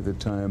think at the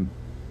time,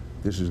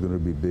 this is going to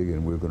be big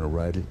and we're going to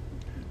ride it?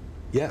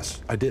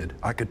 Yes, I did.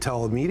 I could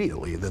tell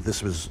immediately that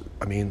this was,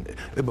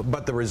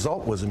 but the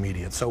result was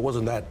immediate, so it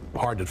wasn't that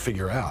hard to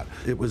figure out.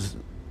 It was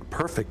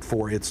perfect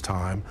for its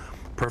time,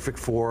 perfect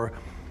for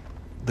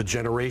the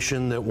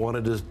generation that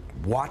wanted to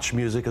watch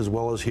music as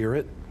well as hear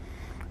it,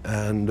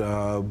 and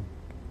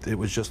it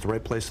was just the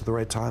right place at the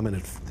right time,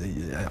 and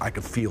I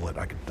could feel it.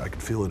 I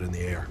could feel it in the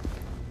air.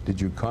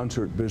 Did your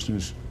concert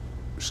business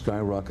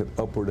skyrocket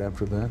upward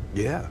after that?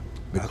 Yeah,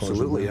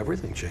 absolutely.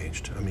 Everything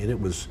changed. I mean,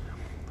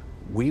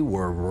 we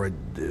were right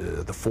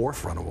at the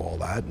forefront of all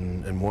that,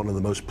 and one of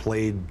the most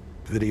played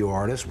video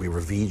artists. We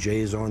were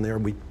VJs on there.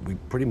 We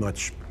pretty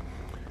much,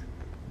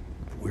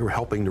 we were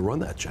helping to run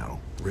that channel,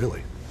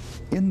 really.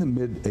 In the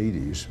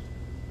mid-'80s,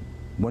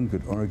 one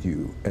could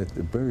argue at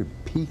the very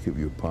peak of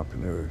your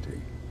popularity,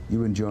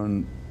 you and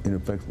John, in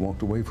effect,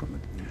 walked away from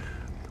it.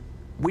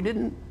 We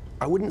didn't,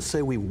 I wouldn't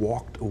say we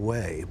walked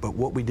away, but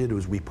what we did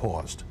was we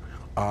paused.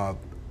 I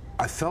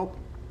felt,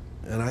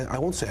 and I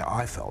won't say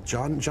I felt,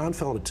 John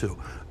felt it too.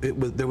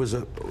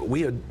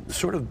 We had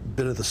sort of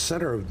been at the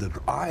center of the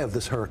eye of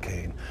this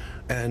hurricane,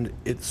 and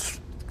it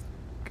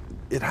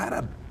had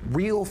a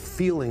real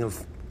feeling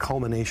of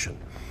culmination.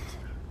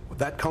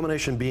 That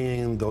culmination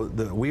being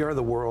the We Are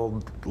the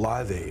World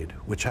Live Aid,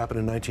 which happened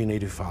in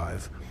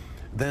 1985.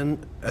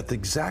 Then at the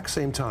exact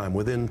same time,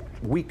 within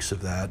weeks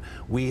of that,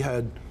 we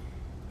had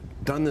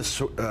done this,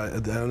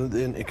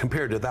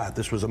 compared to that,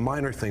 this was a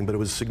minor thing, but it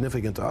was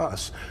significant to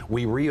us.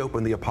 We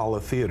reopened the Apollo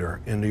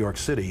Theater in New York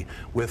City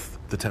with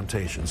the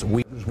Temptations.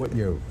 What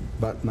year?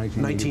 About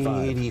 1985?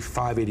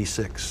 1985,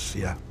 86,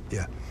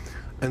 yeah.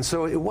 And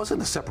so it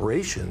wasn't a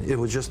separation, it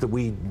was just that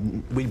we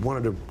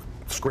wanted to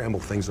scramble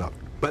things up.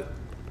 But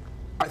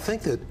I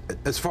think that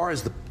as far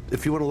as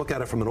if you want to look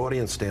at it from an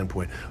audience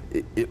standpoint,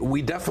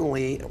 we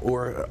definitely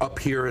were up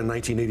here in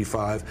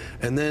 1985,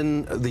 and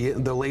then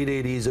the late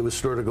 80s it was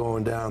sort of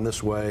going down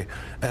this way,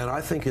 and I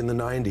think in the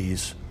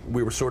 90s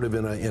we were sort of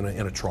in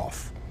a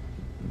trough.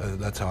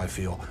 That's how I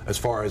feel as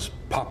far as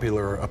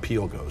popular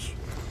appeal goes.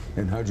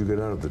 And how'd you get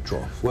out of the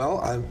trough?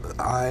 Well,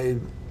 I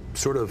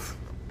sort of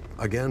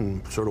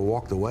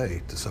walked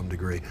away to some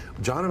degree.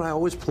 John and I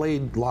always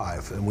played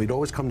live, and we'd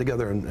always come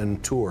together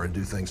and tour and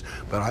do things.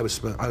 But I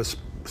was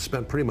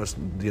spent pretty much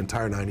the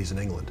entire 90s in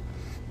England.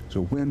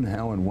 So when,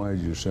 how, and why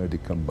did you decide to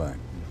come back?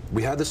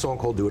 We had this song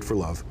called "Do It for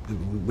Love."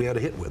 We had a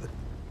hit with it.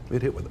 We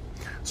had a hit with it.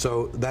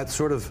 So that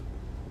sort of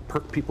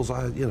perked people's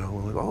eyes. You know,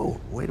 like,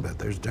 oh, wait a minute,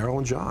 there's Daryl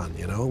and John.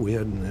 You know, we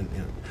had.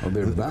 Oh,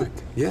 they're back.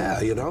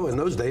 Yeah, you know, in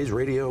those days,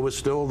 radio was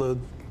still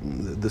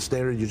the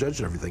standard you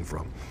judged everything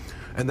from.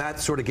 And that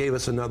sort of gave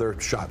us another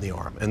shot in the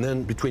arm. And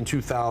then between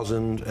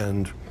 2000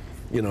 and,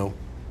 you know,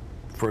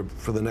 for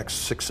the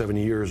next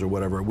 6-7 years or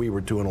whatever, we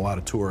were doing a lot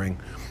of touring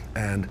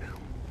and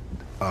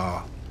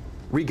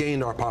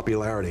regained our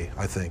popularity,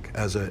 I think,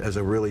 as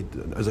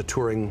a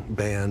touring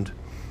band.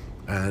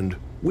 And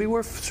we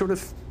were sort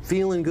of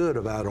feeling good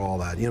about all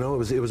that. You know,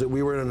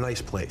 we were in a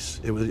nice place.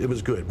 It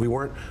was good. We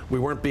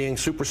weren't being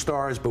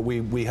superstars, but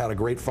we had a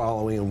great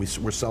following, and we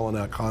were selling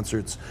out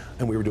concerts,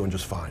 and we were doing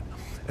just fine.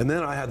 And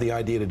then I had the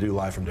idea to do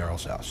Live from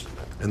Daryl's House,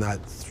 and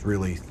that's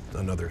really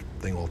another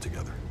thing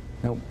altogether.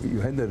 Now, you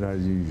had that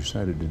idea, you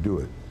decided to do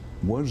it.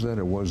 Was that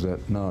or was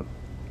that not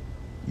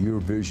your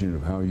vision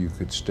of how you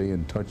could stay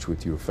in touch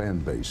with your fan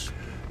base?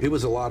 It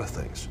was a lot of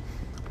things.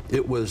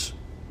 It was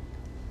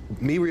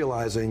me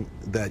realizing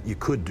that you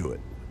could do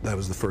it. That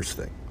was the first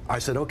thing. I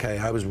said, okay,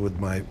 I was with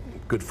my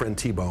good friend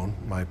T-Bone,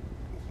 my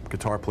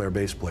guitar player,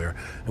 bass player,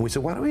 and we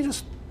said, why don't we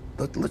just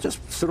let's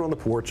just sit on the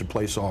porch and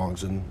play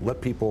songs and let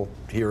people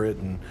hear it,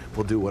 and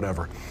we'll do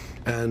whatever.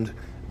 And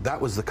that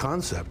was the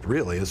concept,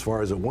 really, as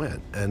far as it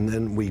went. And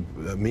then we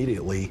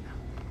immediately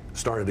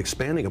started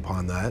expanding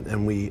upon that,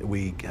 and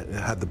we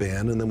had the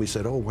band, and then we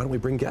said, oh, why don't we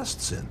bring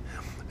guests in?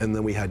 And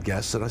then we had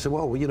guests, and I said,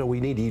 well, you know,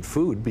 we need to eat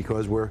food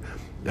because we're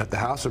at the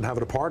house and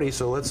having a party,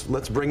 so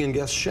let's bring in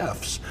guest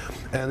chefs.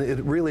 And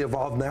it really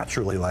evolved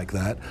naturally like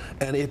that,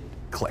 and it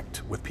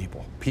clicked with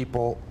people.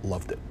 People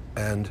loved it,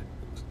 and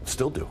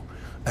still do.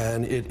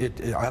 And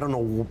I don't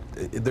know,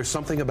 there's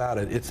something about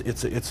it.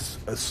 It's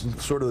a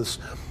sort of this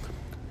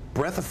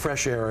breath of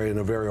fresh air in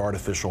a very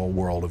artificial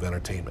world of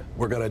entertainment.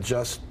 We're going to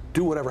just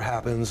do whatever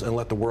happens and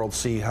let the world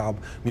see how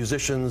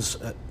musicians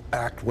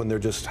act when they're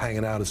just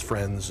hanging out as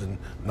friends and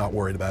not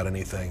worried about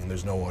anything, and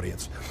there's no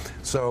audience.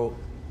 So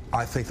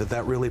I think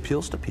that really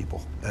appeals to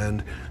people.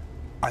 And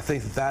I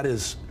think that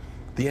is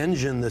the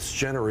engine that's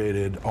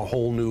generated a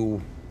whole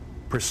new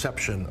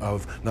perception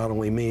of not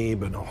only me,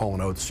 but Hall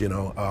and Oates, you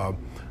know,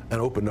 and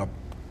opened up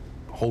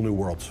whole new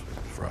worlds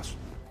for us.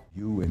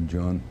 You and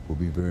John will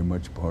be very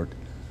much part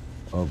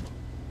of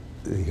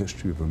the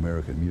history of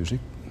American music.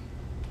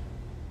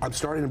 I'm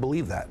starting to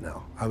believe that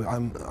now.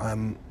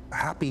 I'm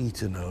happy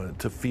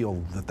to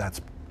feel that that's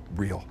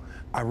real.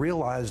 I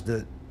realized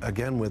that,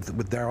 again,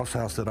 with Daryl's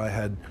House, that I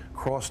had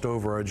crossed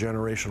over a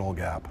generational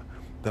gap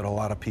that a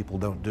lot of people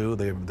don't do.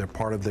 They're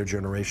part of their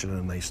generation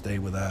and they stay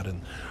with that.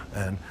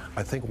 And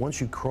I think once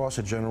you cross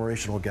a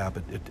generational gap,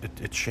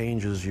 it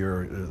changes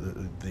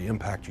the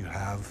impact you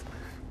have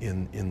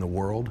in the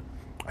world.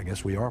 I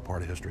guess we are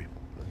part of history.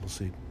 We'll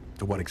see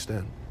to what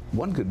extent.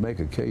 One could make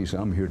a case,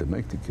 I'm here to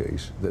make the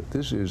case, that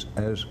this is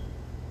as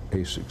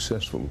a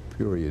successful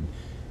period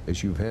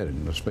as you've had,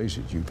 and let's face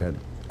it, you've had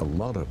a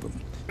lot of them.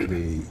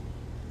 The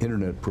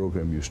internet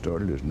program you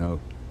started has now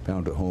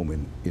found a home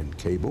in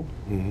cable.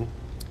 Mm-hmm.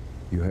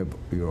 You have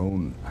your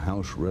own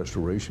house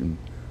restoration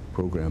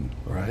program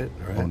right.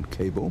 on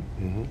cable.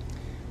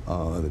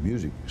 Mm-hmm. The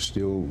music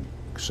still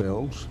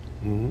sells.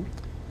 Mm-hmm.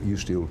 You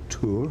still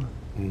tour.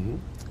 Mm-hmm.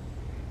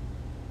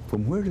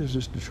 From where does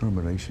this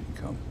determination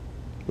come?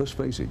 Let's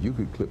face it, you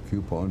could clip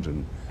coupons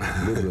and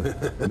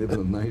live a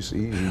nice,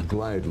 easy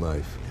glide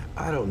life.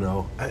 I don't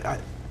know.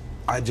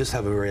 I just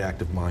have a very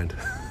active mind.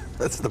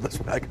 That's the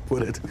best way I can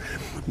put it.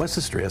 My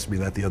sister asked me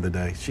that the other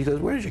day. She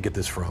goes, "Where did you get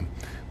this from?"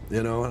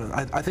 You know, and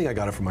I think I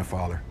got it from my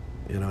father.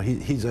 You know,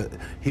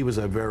 he was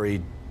a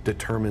very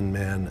determined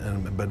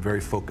man, but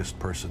very focused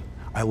person.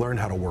 I learned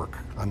how to work.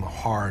 I'm a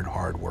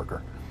hard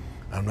worker.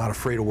 I'm not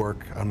afraid of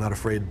work. I'm not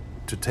afraid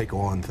to take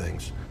on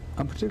things.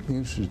 I'm particularly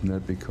interested in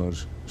that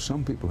because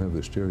some people have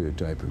the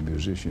stereotype of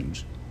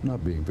musicians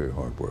not being very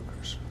hard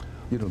workers.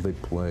 You know, they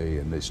play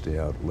and they stay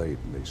out late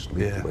and they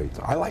sleep late.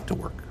 I like to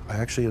work. I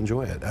actually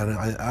enjoy it, and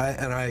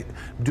I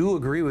do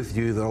agree with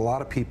you that a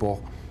lot of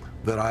people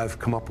that I've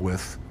come up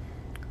with,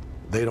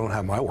 they don't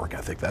have my work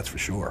ethic. That's for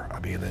sure. I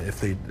mean, if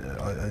they,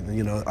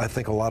 you know, I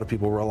think a lot of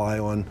people rely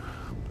on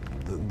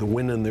the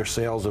wind in their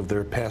sails of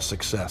their past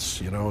success,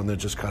 you know, and that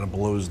just kind of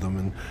blows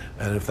them.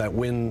 And if that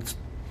wind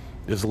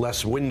is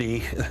less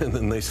windy,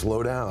 then they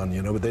slow down,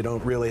 you know. But they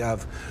don't really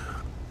have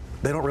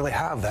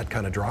that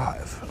kind of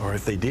drive. Or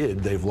if they did,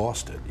 they've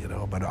lost it, you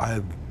know. But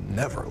I've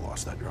never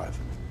lost that drive.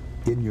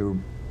 In your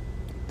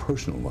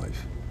personal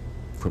life,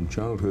 from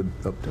childhood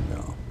up to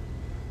now,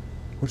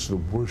 what's the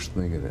worst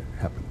thing that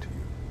happened to you?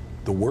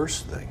 The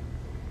worst thing?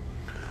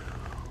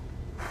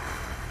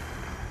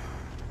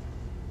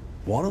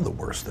 One of the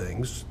worst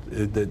things,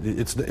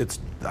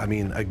 I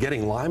mean,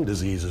 getting Lyme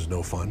disease is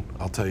no fun.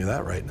 I'll tell you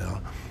that right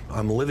now.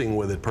 I'm living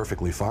with it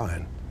perfectly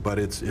fine, but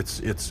it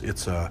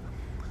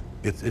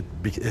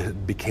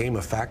became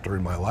a factor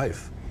in my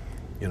life,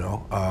 you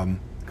know.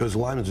 Because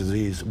Lyme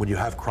disease, when you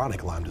have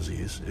chronic Lyme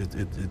disease,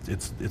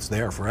 it's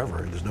there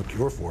forever. There's no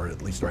cure for it,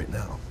 at least right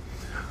now.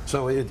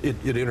 So it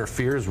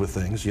interferes with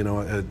things, you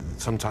know.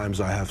 Sometimes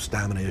I have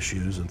stamina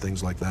issues and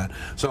things like that.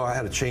 So I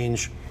had to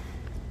change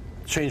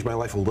my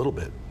life a little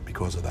bit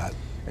because of that.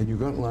 And you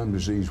got Lyme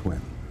disease when?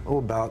 Oh,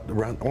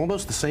 around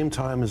almost the same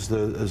time as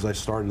I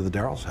started the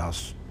Daryl's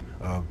house,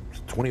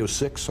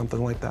 2006,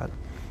 something like that.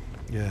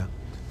 Yeah.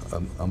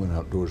 I'm an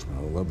outdoorsman.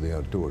 I love the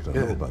outdoors. I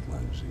know about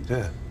Lyme disease.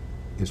 Yeah.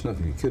 It's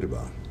nothing to kid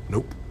about.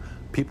 Nope.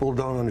 People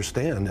don't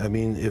understand. I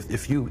mean,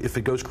 if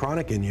it goes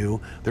chronic in you,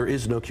 there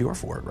is no cure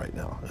for it right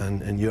now,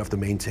 and you have to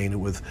maintain it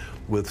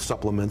with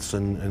supplements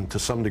and to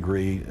some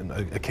degree, and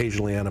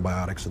occasionally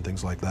antibiotics and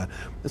things like that.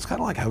 It's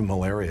kind of like having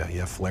malaria. You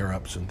have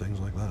flare-ups and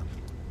things like that.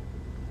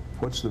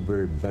 What's the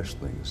very best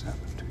thing that's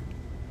happened to you?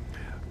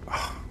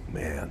 Oh,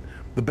 man,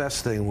 the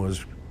best thing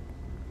was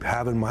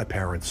having my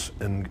parents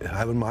and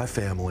having my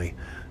family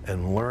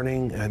and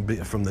learning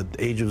from the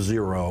age of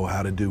 0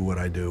 how to do what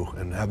I do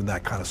and having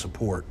that kind of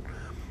support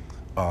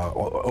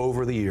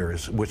over the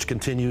years, which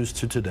continues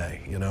to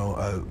today. You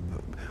know,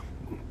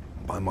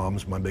 my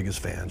mom's my biggest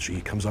fan.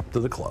 She comes up to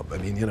the club. I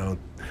mean, you know,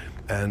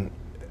 and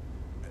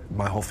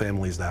my whole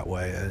family's that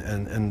way.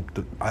 And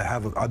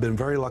I've been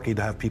very lucky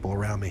to have people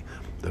around me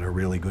that are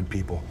really good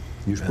people.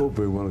 You spoke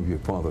very well of your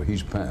father.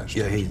 He's passed.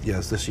 Yeah,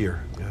 yes, this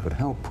year. Yeah. But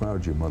how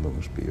proud your mother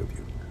must be of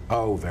you.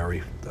 Oh,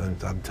 very.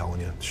 I'm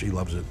telling you, she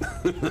loves it.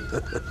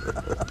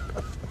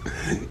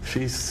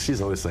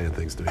 she's always saying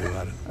things to me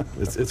about it.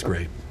 It's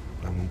great.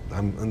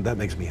 And that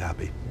makes me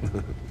happy.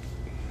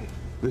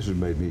 This has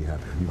made me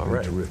happy. You've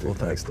been terrific. Well,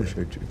 thanks, I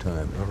appreciate your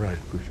time. All right. I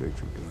appreciate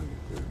you doing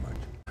it very much.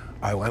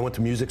 I went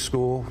to music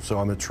school, so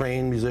I'm a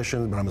trained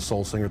musician, but I'm a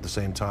soul singer at the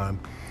same time.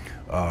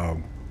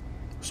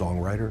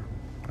 Songwriter,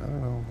 I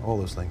don't know, all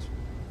those things.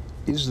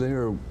 Is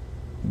there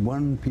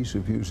one piece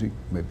of music,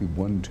 maybe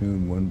one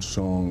tune, one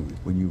song,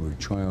 when you were a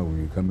child, when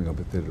you were coming up,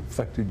 that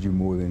affected you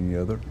more than any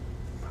other?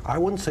 I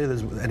wouldn't say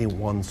there's any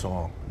one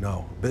song,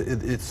 no. But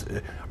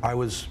I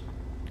was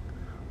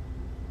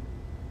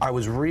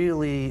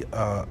really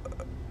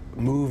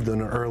moved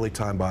in an early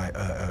time by,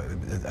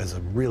 as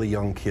a really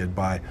young kid,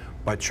 by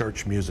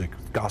church music,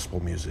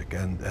 gospel music,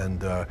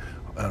 and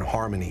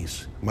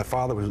harmonies. My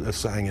father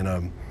sang in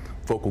a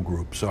vocal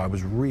group, so I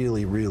was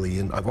really,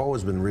 I've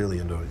always been really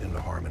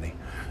into harmony,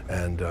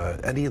 and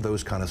any of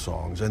those kind of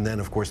songs. And then,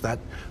 of course, that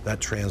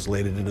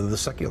translated into the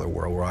secular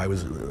world, where I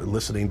was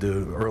listening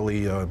to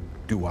early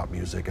doo-wop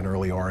music and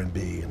early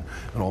R&B and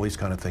all these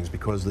kind of things,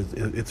 because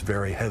it's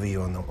very heavy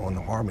on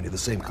the harmony, the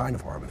same kind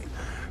of harmony.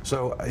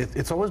 So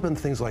it's always been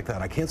things like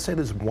that. I can't say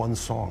there's one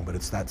song, but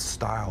it's that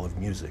style of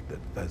music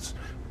that's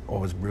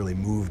always really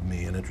moved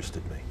me and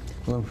interested me.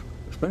 Well, I'm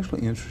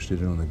especially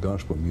interested in the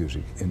gospel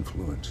music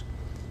influence.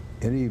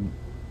 Any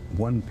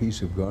one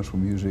piece of gospel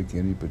music,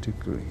 any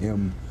particular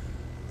hymn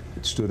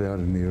that stood out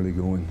in the early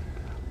going?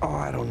 Oh,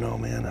 I don't know,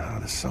 man.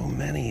 There's so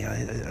many.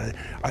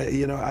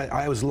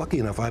 I was lucky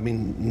enough. I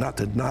mean, not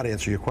to not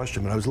answer your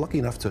question, but I was lucky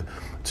enough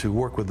to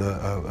work with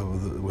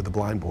the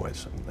Blind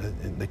Boys.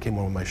 They came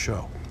on my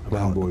show.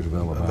 Blind Boys of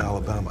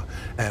Alabama.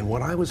 And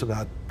when I was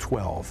about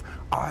 12,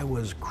 I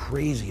was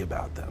crazy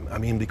about them. I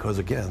mean, because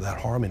again, that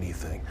harmony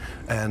thing.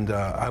 And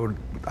I would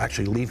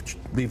actually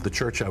leave the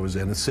church I was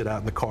in and sit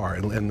out in the car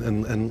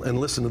and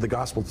listen to the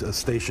gospel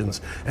stations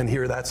and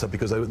hear that stuff,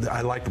 because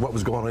I liked what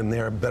was going on in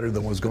there better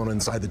than what was going on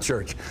inside the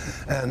church.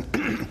 And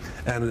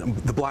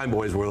the Blind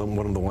Boys were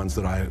one of the ones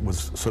that I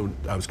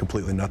was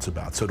completely nuts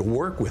about. So to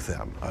work with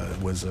them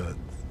was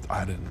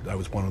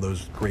one of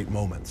those great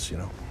moments, you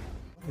know.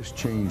 What has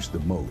changed the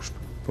most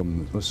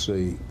from, let's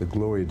say, the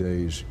glory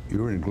days?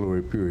 You're in a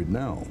glory period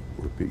now,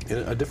 in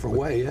a different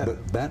way, yeah.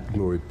 But that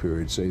glory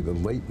period, say the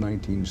late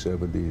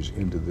 1970s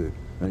into the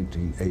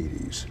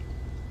 1980s,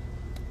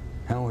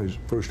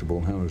 first of all,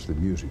 how has the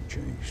music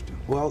changed?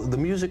 Well, the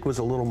music was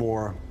a little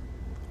more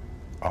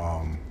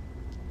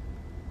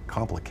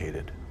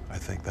complicated. I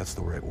think that's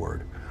the right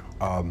word.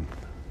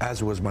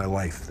 As was my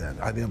life then.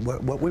 I mean,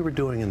 what we were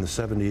doing in the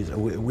 70s,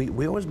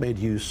 we always made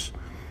use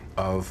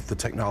of the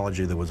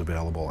technology that was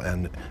available.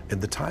 And at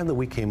the time that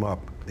we came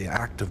up, the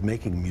act of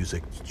making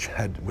music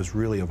was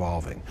really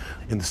evolving.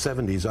 In the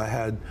 70s, I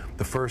had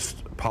the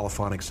first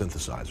polyphonic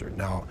synthesizer.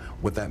 Now,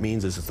 what that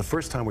means is it's the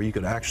first time where you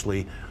could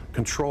actually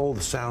control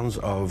the sounds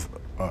of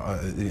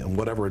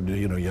whatever,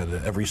 you had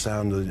every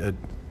sound that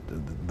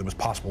was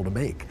possible to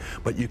make,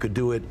 but you could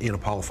do it in a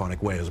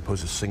polyphonic way as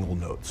opposed to single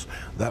notes.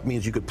 That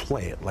means you could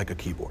play it like a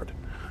keyboard.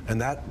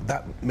 And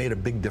that made a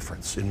big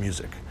difference in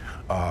music.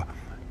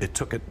 It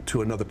took it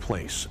to another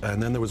place.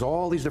 And then there was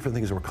all these different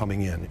things that were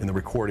coming in the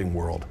recording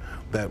world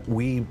that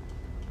we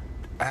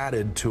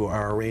added to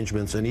our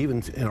arrangements and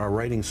even in our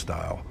writing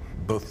style,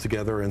 both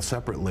together and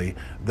separately,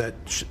 that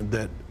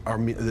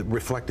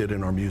reflected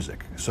in our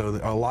music.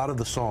 So a lot of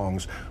the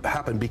songs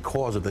happened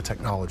because of the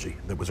technology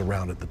that was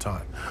around at the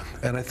time.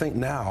 And I think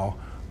now,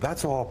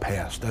 that's all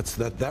past.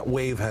 That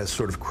wave has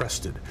sort of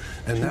crested,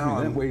 and now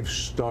that wave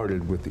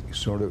started with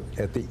sort of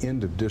at the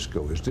end of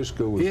disco, as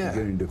disco was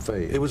beginning to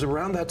fade. It was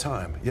around that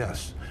time.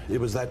 Yes, it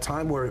was that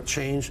time where it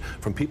changed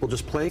from people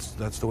just play.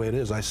 That's the way it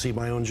is. I see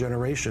my own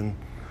generation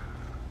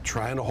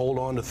trying to hold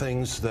on to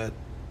things that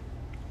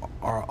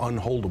are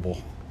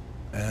unholdable,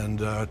 and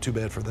too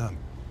bad for them.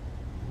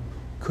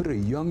 Could a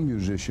young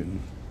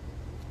musician,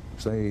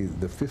 say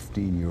the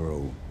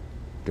 15-year-old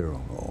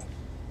Daryl Hall,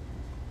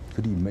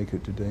 could he make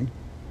it today?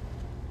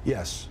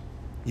 Yes,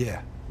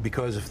 yeah,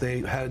 because if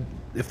they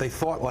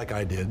thought like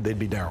I did, they'd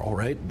be Daryl,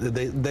 right?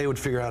 They would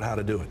figure out how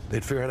to do it.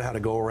 They'd figure out how to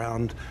go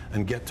around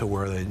and get to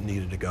where they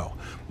needed to go.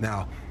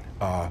 Now,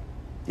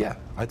 yeah,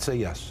 I'd say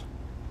yes.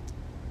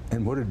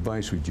 And what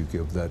advice would you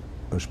give that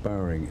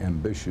aspiring,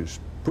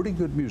 ambitious, pretty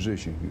good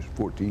musician who's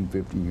 14,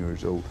 15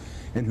 years old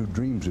and who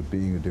dreams of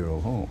being a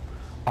Daryl Hall?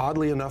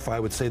 Oddly enough,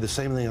 I would say the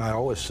same thing I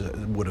always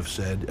would have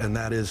said, and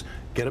that is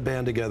get a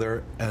band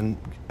together and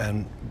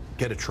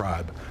get a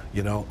tribe,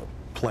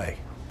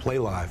 play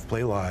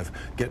live,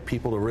 get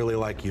people to really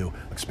like you,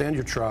 expand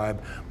your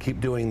tribe, keep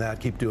doing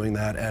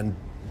that, and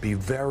be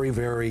very,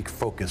 very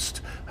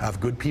focused. Have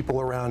good people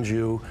around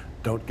you.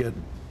 Don't get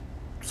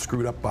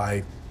screwed up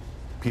by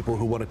people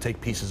who want to take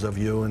pieces of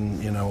you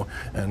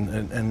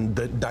and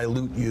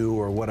dilute you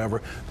or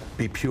whatever.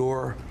 Be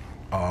pure,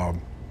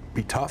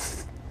 be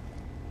tough,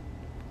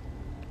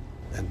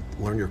 and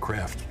learn your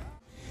craft.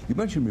 You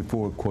mentioned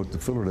before, quote, the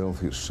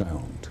Philadelphia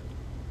sound.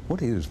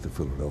 What is the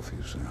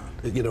Philadelphia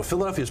sound?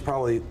 Philadelphia is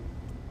probably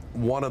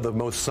one of the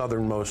most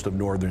southernmost of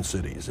northern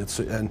cities. It's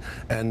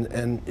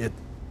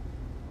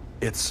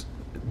its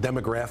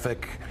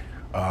demographic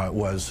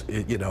was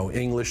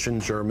English and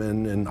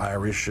German and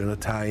Irish and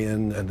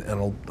Italian and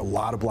a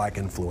lot of black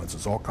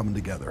influences all coming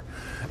together,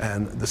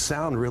 and the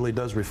sound really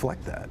does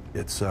reflect that.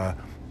 It's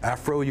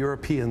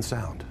Afro-European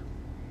sound,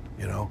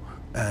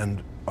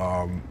 and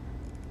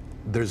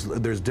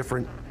there's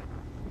different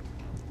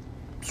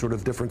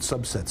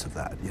subsets of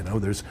that.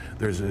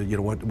 There's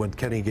what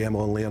Kenny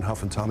Gamble and Leon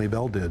Huff and Tommy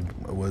Bell did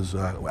was,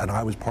 and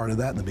I was part of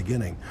that in the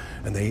beginning,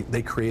 and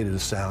they created a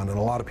sound, and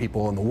a lot of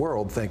people in the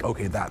world think,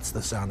 okay, that's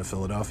the sound of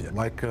Philadelphia.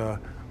 Like a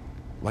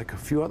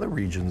few other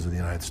regions of the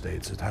United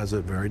States, it has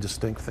a very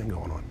distinct thing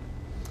going on.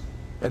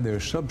 And there are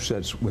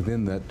subsets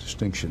within that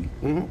distinction,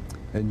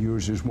 and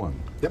yours is one.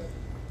 Yep.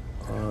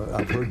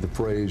 I've heard the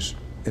phrase,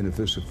 and if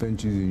this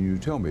offends you, then you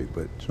tell me,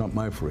 but it's not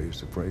my phrase,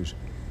 the phrase,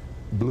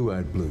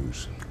 blue-eyed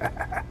blues.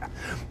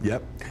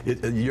 Yep.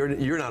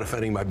 You're not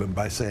offending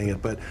by saying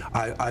it, but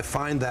I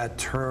find that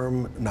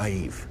term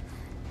naive,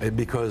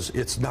 because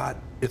it's not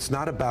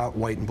about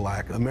white and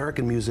black.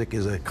 American music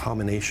is a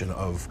combination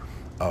of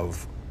all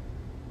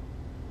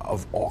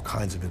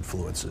kinds of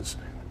influences,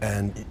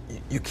 and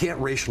you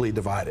can't racially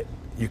divide it.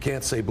 You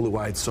can't say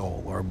blue-eyed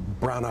soul or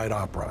brown-eyed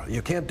opera.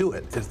 You can't do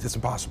it. It's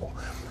impossible.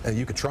 And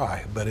you could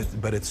try, but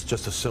it's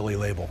just a silly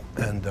label,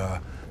 and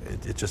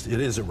it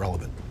is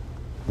irrelevant.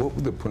 What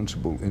were the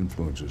principal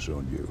influences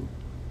on you?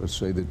 Let's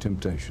say the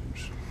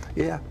Temptations.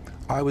 Yeah,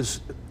 I was,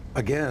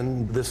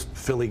 again, this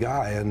Philly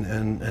guy,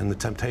 and the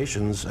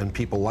Temptations and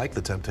people like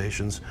the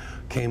Temptations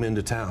came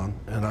into town,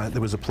 and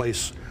there was a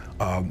place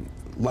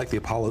like the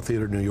Apollo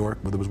Theater in New York,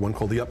 but there was one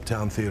called the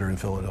Uptown Theater in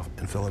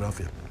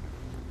Philadelphia.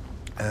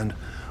 And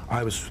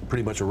I was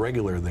pretty much a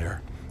regular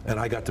there, and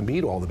I got to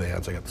meet all the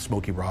bands. I got to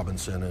Smokey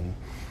Robinson, and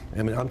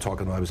I mean, I'm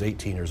talking when I was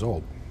 18 years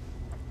old,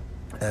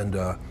 and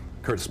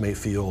Curtis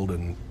Mayfield,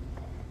 and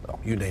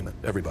you name it,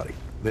 everybody.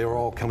 They were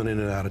all coming in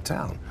and out of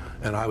town,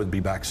 and I would be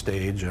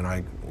backstage, and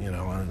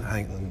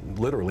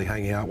literally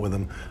hanging out with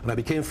them, and I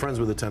became friends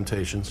with the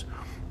Temptations.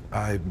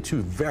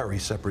 Two very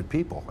separate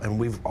people, and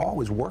we've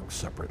always worked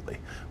separately.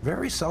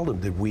 Very seldom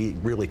did we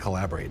really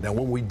collaborate. Now,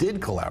 when we did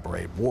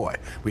collaborate, boy,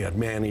 we had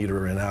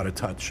Man-Eater and Out of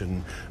Touch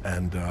and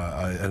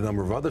a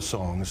number of other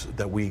songs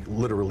that we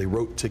literally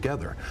wrote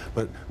together.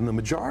 But the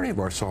majority of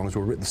our songs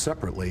were written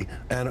separately,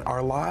 and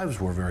our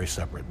lives were very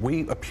separate.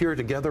 We appear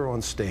together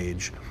on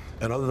stage,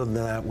 and other than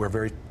that,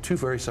 we're two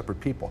very separate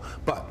people.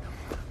 But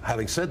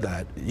having said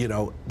that,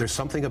 there's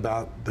something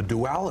about the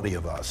duality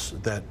of us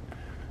that,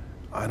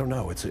 I don't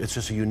know, it's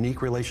just a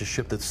unique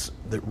relationship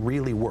that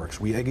really works.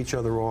 We egg each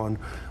other on.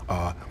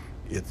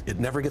 It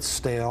never gets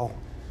stale.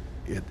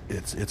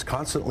 it's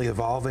constantly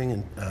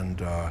evolving, and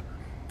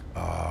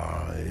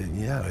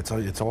yeah,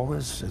 it's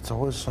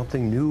always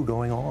something new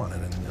going on,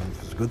 and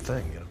it's a good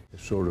thing. You know?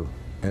 It's sort of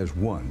as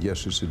one.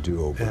 Yes, it's a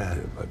duo, but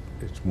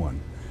it's one.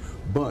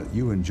 But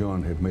you and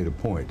John have made a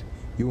point.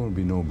 You want to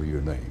be known by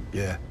your name.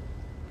 Yeah.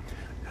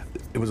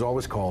 It was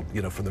always called,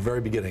 you know, from the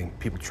very beginning,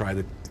 people tried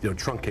to, you know,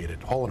 truncate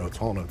it. Hall and Oates,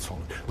 Hall and Oates, Hall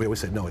and Oates. We always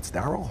said, no, it's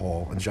Daryl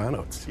Hall and John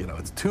Oates. You know,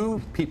 it's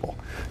two people.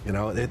 You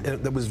know,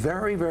 that was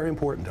very, very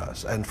important to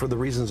us. And for the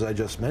reasons I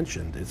just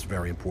mentioned, it's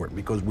very important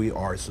because we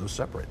are so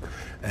separate.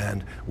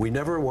 And we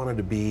never wanted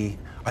to be,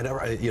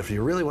 if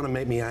you really want to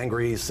make me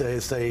angry,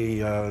 say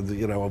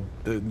you know,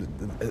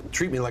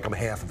 treat me like I'm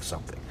half of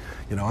something.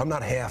 You know, I'm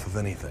not half of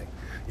anything.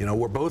 You know,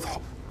 we're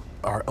both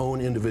our own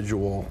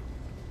individual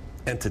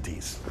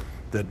entities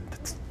that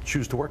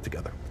choose to work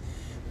together.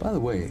 By the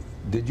way,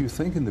 did you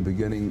think in the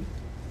beginning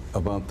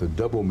about the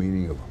double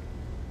meaning of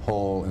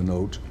Hall and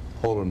Oats,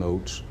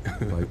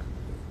 like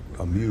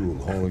a mule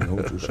hauling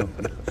oats or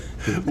something?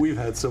 We've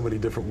had so many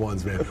different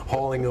ones, man.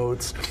 Hauling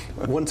oats.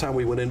 One time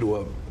we went into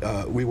a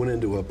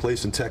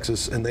place in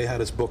Texas and they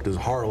had us booked as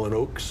Hall and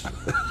Oats.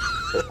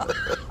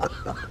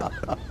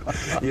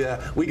 Yeah,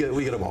 we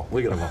get them all.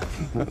 We get them all.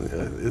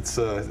 It's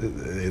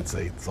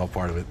all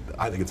part of it.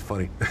 I think it's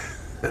funny.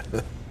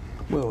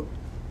 Well,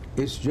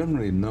 it's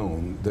generally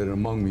known that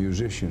among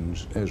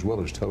musicians, as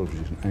well as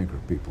television anchor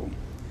people,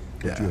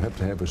 that you have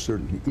to have a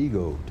certain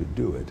ego to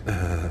do it.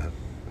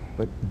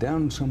 But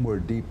down somewhere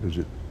deep, does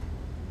it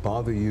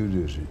bother you,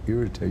 does it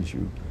irritate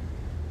you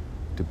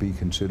to be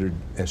considered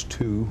as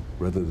two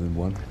rather than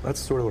one? That's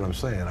sort of what I'm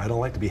saying. I don't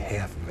like to be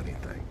half of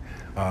anything.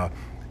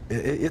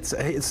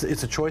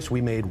 It's a choice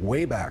we made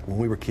way back when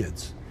we were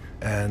kids,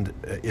 and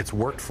it's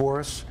worked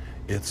for us.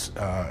 It's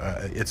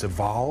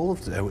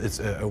evolved.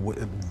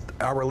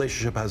 Our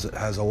relationship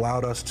has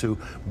allowed us to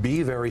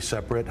be very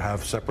separate,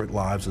 have separate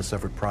lives and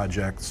separate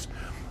projects.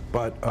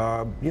 But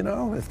you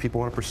know, if people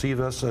want to perceive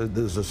us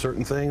as a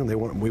certain thing,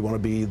 we want to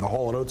be the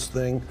Hall and Oates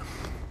thing,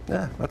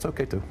 yeah, that's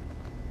okay too.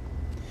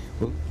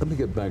 Well, let me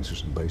get back to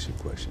some basic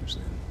questions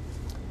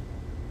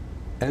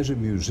then. As a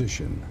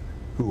musician,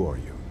 who are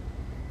you?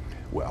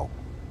 Well,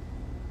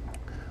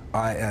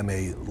 I am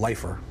a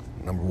lifer.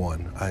 Number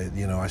one,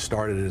 I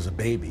started as a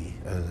baby.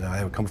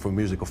 I come from a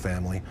musical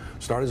family.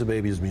 Started as a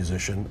baby as a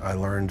musician. I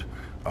learned.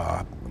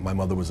 My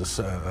mother was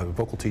a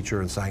vocal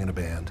teacher and sang in a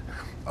band.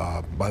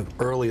 My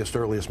earliest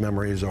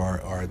memories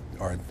are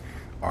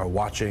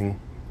watching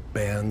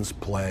bands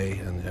play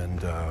and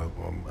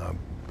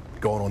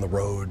going on the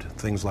road,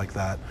 things like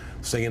that.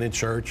 Singing in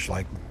church,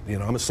 like, you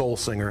know, I'm a soul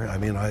singer. I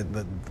mean, I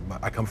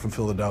come from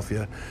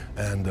Philadelphia,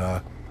 and.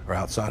 Or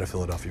outside of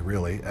Philadelphia,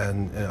 really,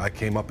 and I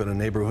came up in a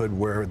neighborhood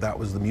where that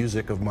was the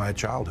music of my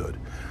childhood,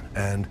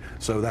 and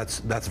so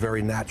that's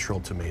very natural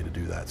to me to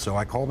do that. So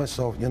I call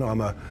myself, you know,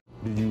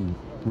 Did you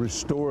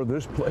restore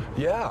this place?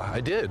 Yeah, I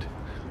did.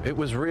 It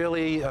was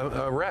really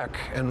a wreck,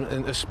 and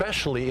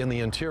especially in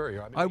the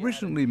interior. I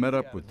recently met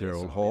up with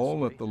Daryl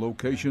Hall at the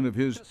location of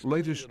his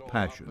latest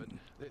passion,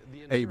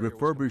 a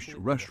refurbished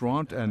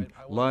restaurant and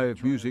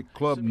live music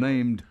club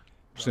named,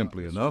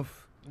 simply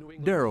enough,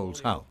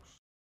 Daryl's House.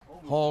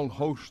 Hall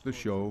hosts the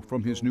show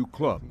from his new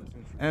club,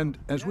 and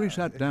as we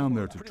sat down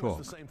there to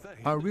talk,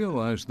 I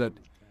realized that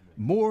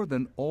more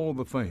than all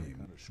the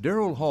fame,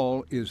 Daryl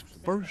Hall is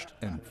first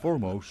and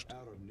foremost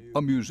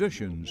a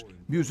musician's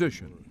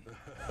musician.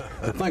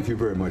 Well, thank you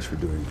very much for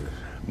doing this.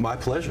 My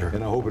pleasure.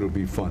 And I hope it'll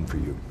be fun for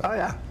you. Oh,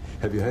 yeah.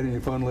 Have you had any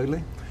fun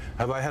lately?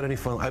 Have I had any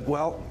fun?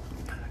 Well,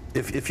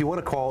 if you want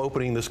to call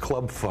opening this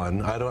club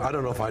fun, I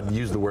don't know if I'd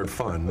use the word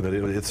fun, but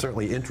it's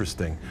certainly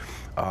interesting.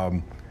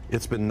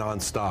 It's been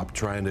nonstop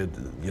trying to,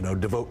 you know,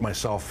 devote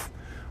myself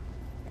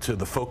to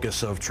the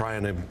focus of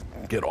trying to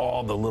get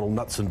all the little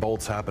nuts and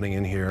bolts happening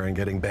in here and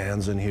getting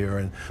bands in here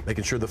and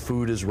making sure the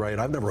food is right.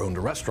 I've never owned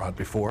a restaurant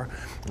before,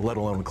 let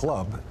alone a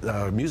club,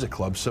 music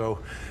club. So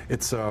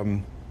it's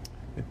a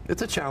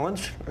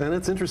challenge, and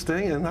it's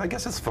interesting, and I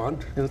guess it's fun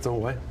in its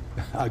own way.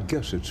 I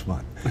guess it's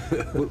fun.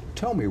 Well,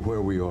 tell me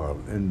where we are,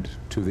 and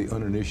to the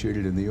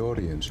uninitiated in the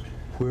audience,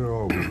 where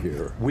are we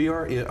here? We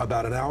are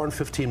about an hour and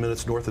 15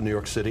 minutes north of New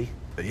York City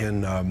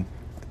in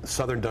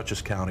southern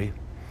Dutchess County.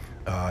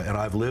 And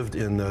I've lived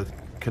in the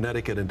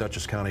Connecticut and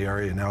Dutchess County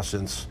area now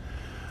since,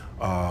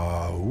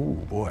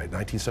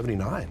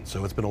 1979.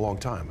 So it's been a long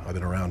time. I've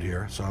been around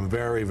here. So I'm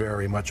very,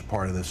 very much a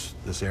part of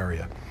this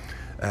area.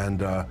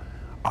 And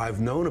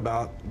I've known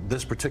about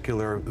this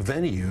particular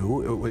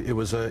venue. It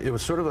was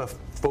sort of a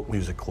folk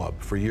music club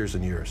for years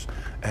and years.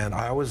 And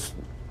I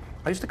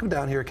used to come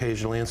down here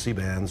occasionally and see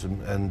bands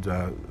and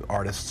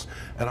artists,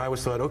 and I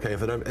always thought, okay,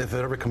 if it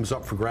ever comes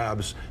up for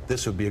grabs,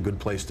 this would be a good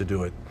place to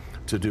do it,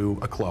 to do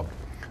a club,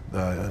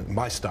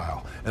 my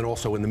style. And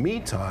also in the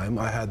meantime,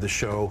 I had the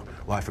show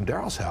Live from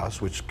Daryl's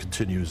House, which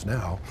continues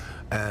now,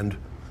 and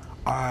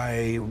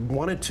I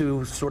wanted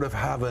to sort of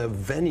have a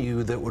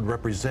venue that would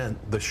represent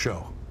the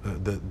show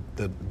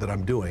that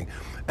I'm doing,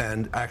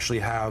 and actually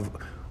have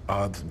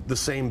the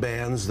same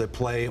bands that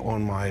play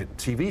on my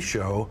TV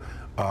show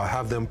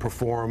have them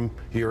perform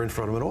here in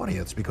front of an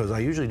audience, because I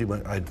usually do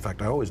in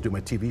fact, I always do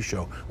my TV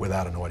show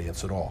without an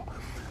audience at all.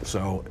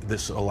 So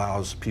this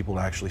allows people to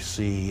actually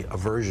see a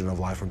version of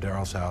Live from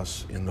Daryl's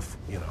house in the,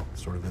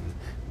 sort of in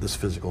this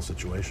physical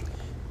situation.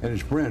 And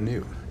it's brand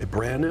new. It's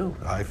brand new.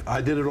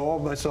 I did it all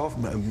myself.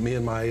 Me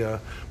and my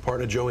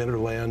partner Joe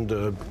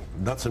Enderland,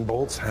 nuts and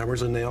bolts,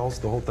 hammers and nails,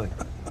 the whole thing.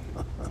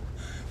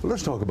 Well,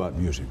 let's talk about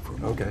music for a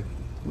moment. Okay.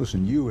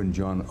 Listen, you and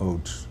John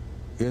Oates,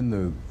 in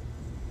the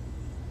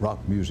Rock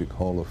Music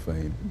Hall of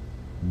Fame,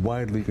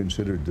 widely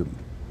considered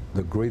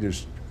the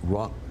greatest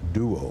rock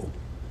duo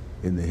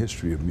in the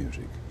history of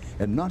music.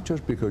 And not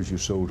just because you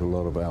sold a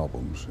lot of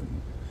albums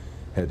and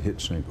had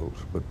hit singles,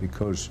 but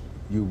because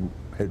you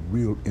had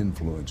real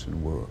influence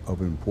and were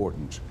of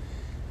importance.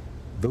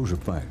 Those are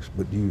facts,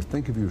 but do you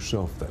think of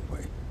yourself that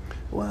way?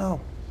 Well,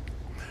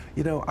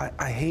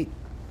 I hate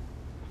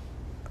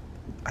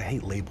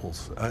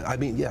labels. I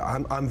mean, yeah,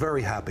 I'm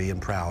very happy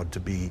and proud to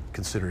be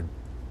considered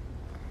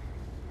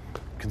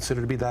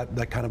to be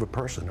that kind of a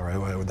person,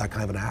 or that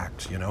kind of an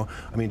act,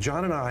 I mean,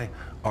 John and I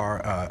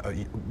are,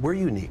 we're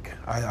unique.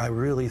 I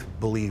really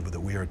believe that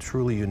we are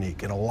truly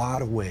unique in a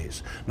lot of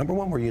ways. Number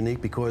one, we're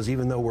unique because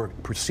even though we're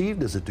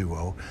perceived as a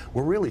duo,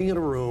 we're really in a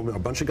room, a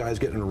bunch of guys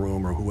get in a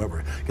room, or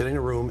whoever, getting in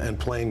a room and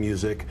playing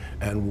music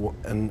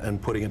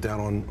and putting it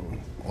down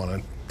on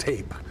a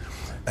tape.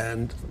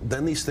 And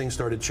then these things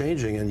started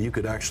changing, and you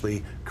could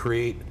actually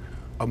create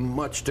a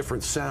much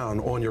different sound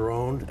on your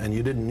own, and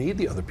you didn't need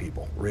the other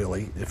people,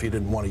 really, if you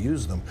didn't want to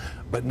use them.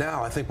 But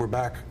now I think we're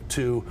back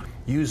to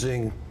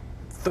using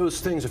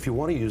those things if you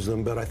want to use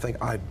them, but I think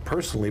I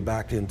personally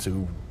backed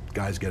into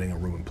guys getting a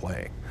room and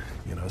playing,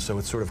 so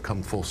it's sort of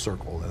come full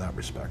circle in that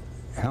respect.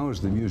 How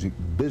has the music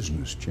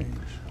business changed?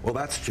 Well,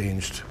 that's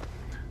changed.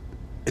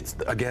 It's,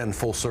 again,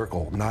 full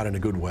circle, not in a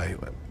good way,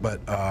 but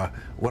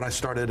when I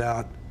started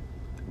out,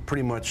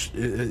 pretty much,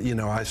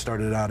 I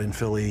started out in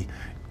Philly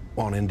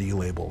on indie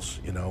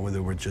labels,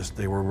 where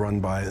they were run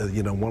by,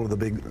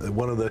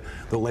 one of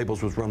the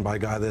labels was run by a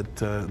guy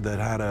that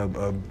had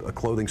a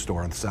clothing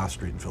store on South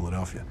Street in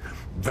Philadelphia.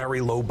 Very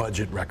low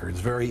budget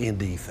records, very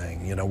indie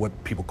thing, what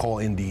people call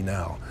indie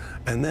now.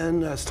 And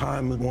then as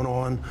time went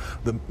on,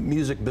 the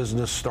music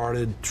business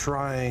started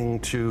trying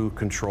to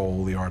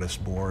control the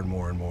artist more and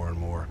more and more and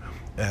more,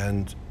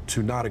 and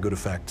to not a good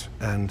effect.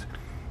 And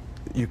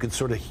you could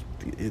sort of,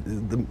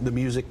 the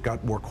music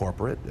got more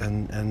corporate,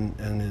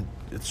 and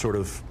it sort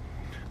of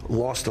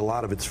lost a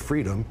lot of its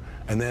freedom,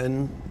 and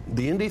then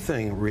the indie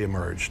thing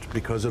reemerged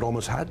because it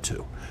almost had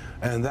to,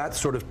 and that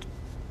sort of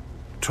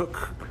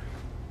took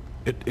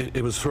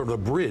it was sort of a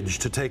bridge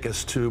to take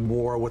us to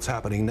more what's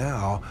happening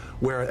now,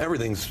 where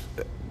everything's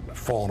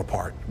fallen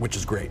apart, which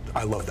is great.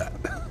 I love that.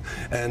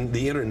 And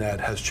the internet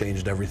has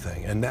changed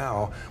everything, and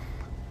now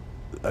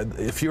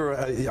if you're,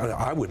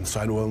 I wouldn't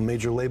sign to a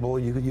major label.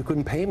 You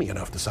couldn't pay me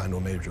enough to sign to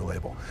a major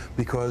label,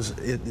 because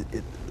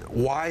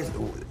why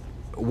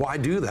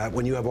do that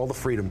when you have all the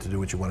freedom to do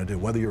what you want to do,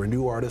 whether you're a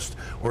new artist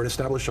or an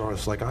established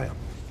artist like I am?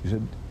 You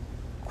said,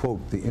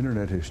 quote, the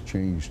internet has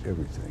changed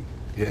everything.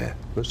 Yeah.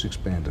 Let's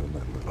expand on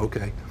that a little.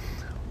 Okay.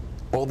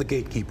 All the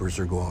gatekeepers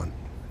are gone.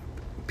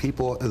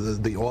 People,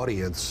 the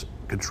audience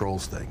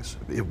controls things.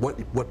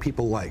 What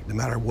people like, no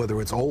matter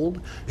whether it's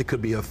old, it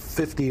could be a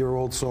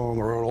 50-year-old song,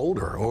 or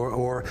older,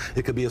 or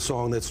it could be a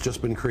song that's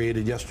just been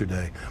created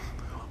yesterday.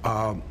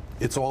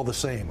 It's all the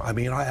same. I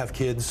mean, I have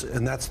kids,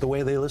 and that's the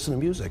way they listen to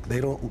music.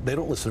 They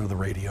don't listen to the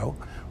radio.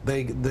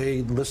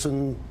 They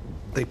listen.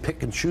 They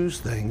pick and choose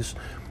things,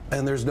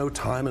 and there's no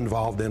time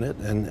involved in it.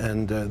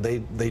 And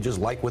they just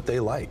like what they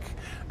like.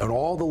 And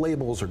all the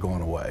labels are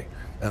going away,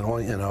 and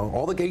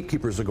all the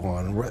gatekeepers are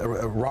gone.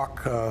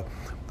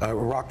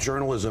 Rock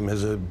journalism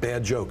is a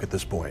bad joke at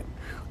this point.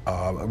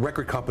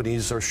 Record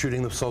companies are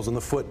shooting themselves in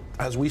the foot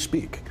as we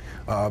speak.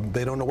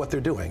 They don't know what they're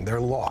doing. They're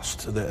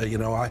lost. I'm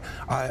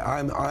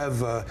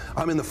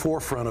in the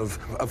forefront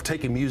of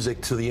taking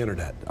music to the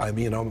internet.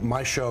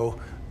 My show,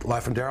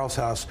 Live from Daryl's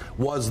house,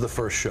 was the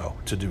first show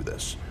to do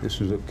this.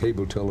 This is a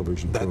cable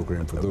television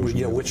program for those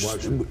who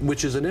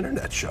which is an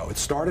internet show. It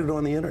started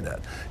on the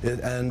internet,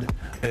 and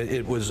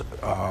it was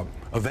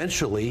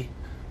eventually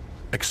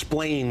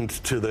explained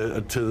to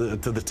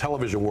the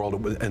television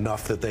world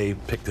enough that they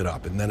picked it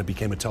up, and then it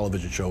became a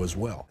television show as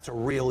well. It's a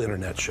real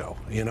internet show,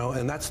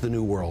 and that's the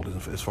new world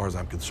as far as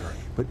I'm concerned.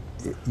 But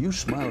you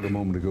smiled a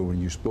moment ago when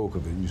you spoke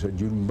of it. You said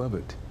you love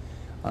it.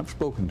 I've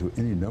spoken to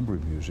any number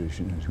of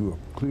musicians who are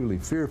clearly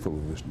fearful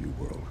of this new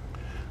world.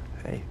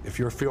 Hey, if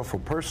you're a fearful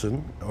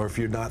person, or if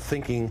you're not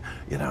thinking,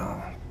 you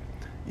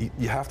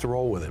have to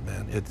roll with it,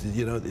 man.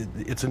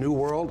 It's a new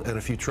world, and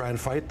if you try and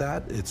fight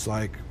that, it's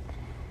like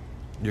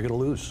you're going to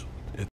lose.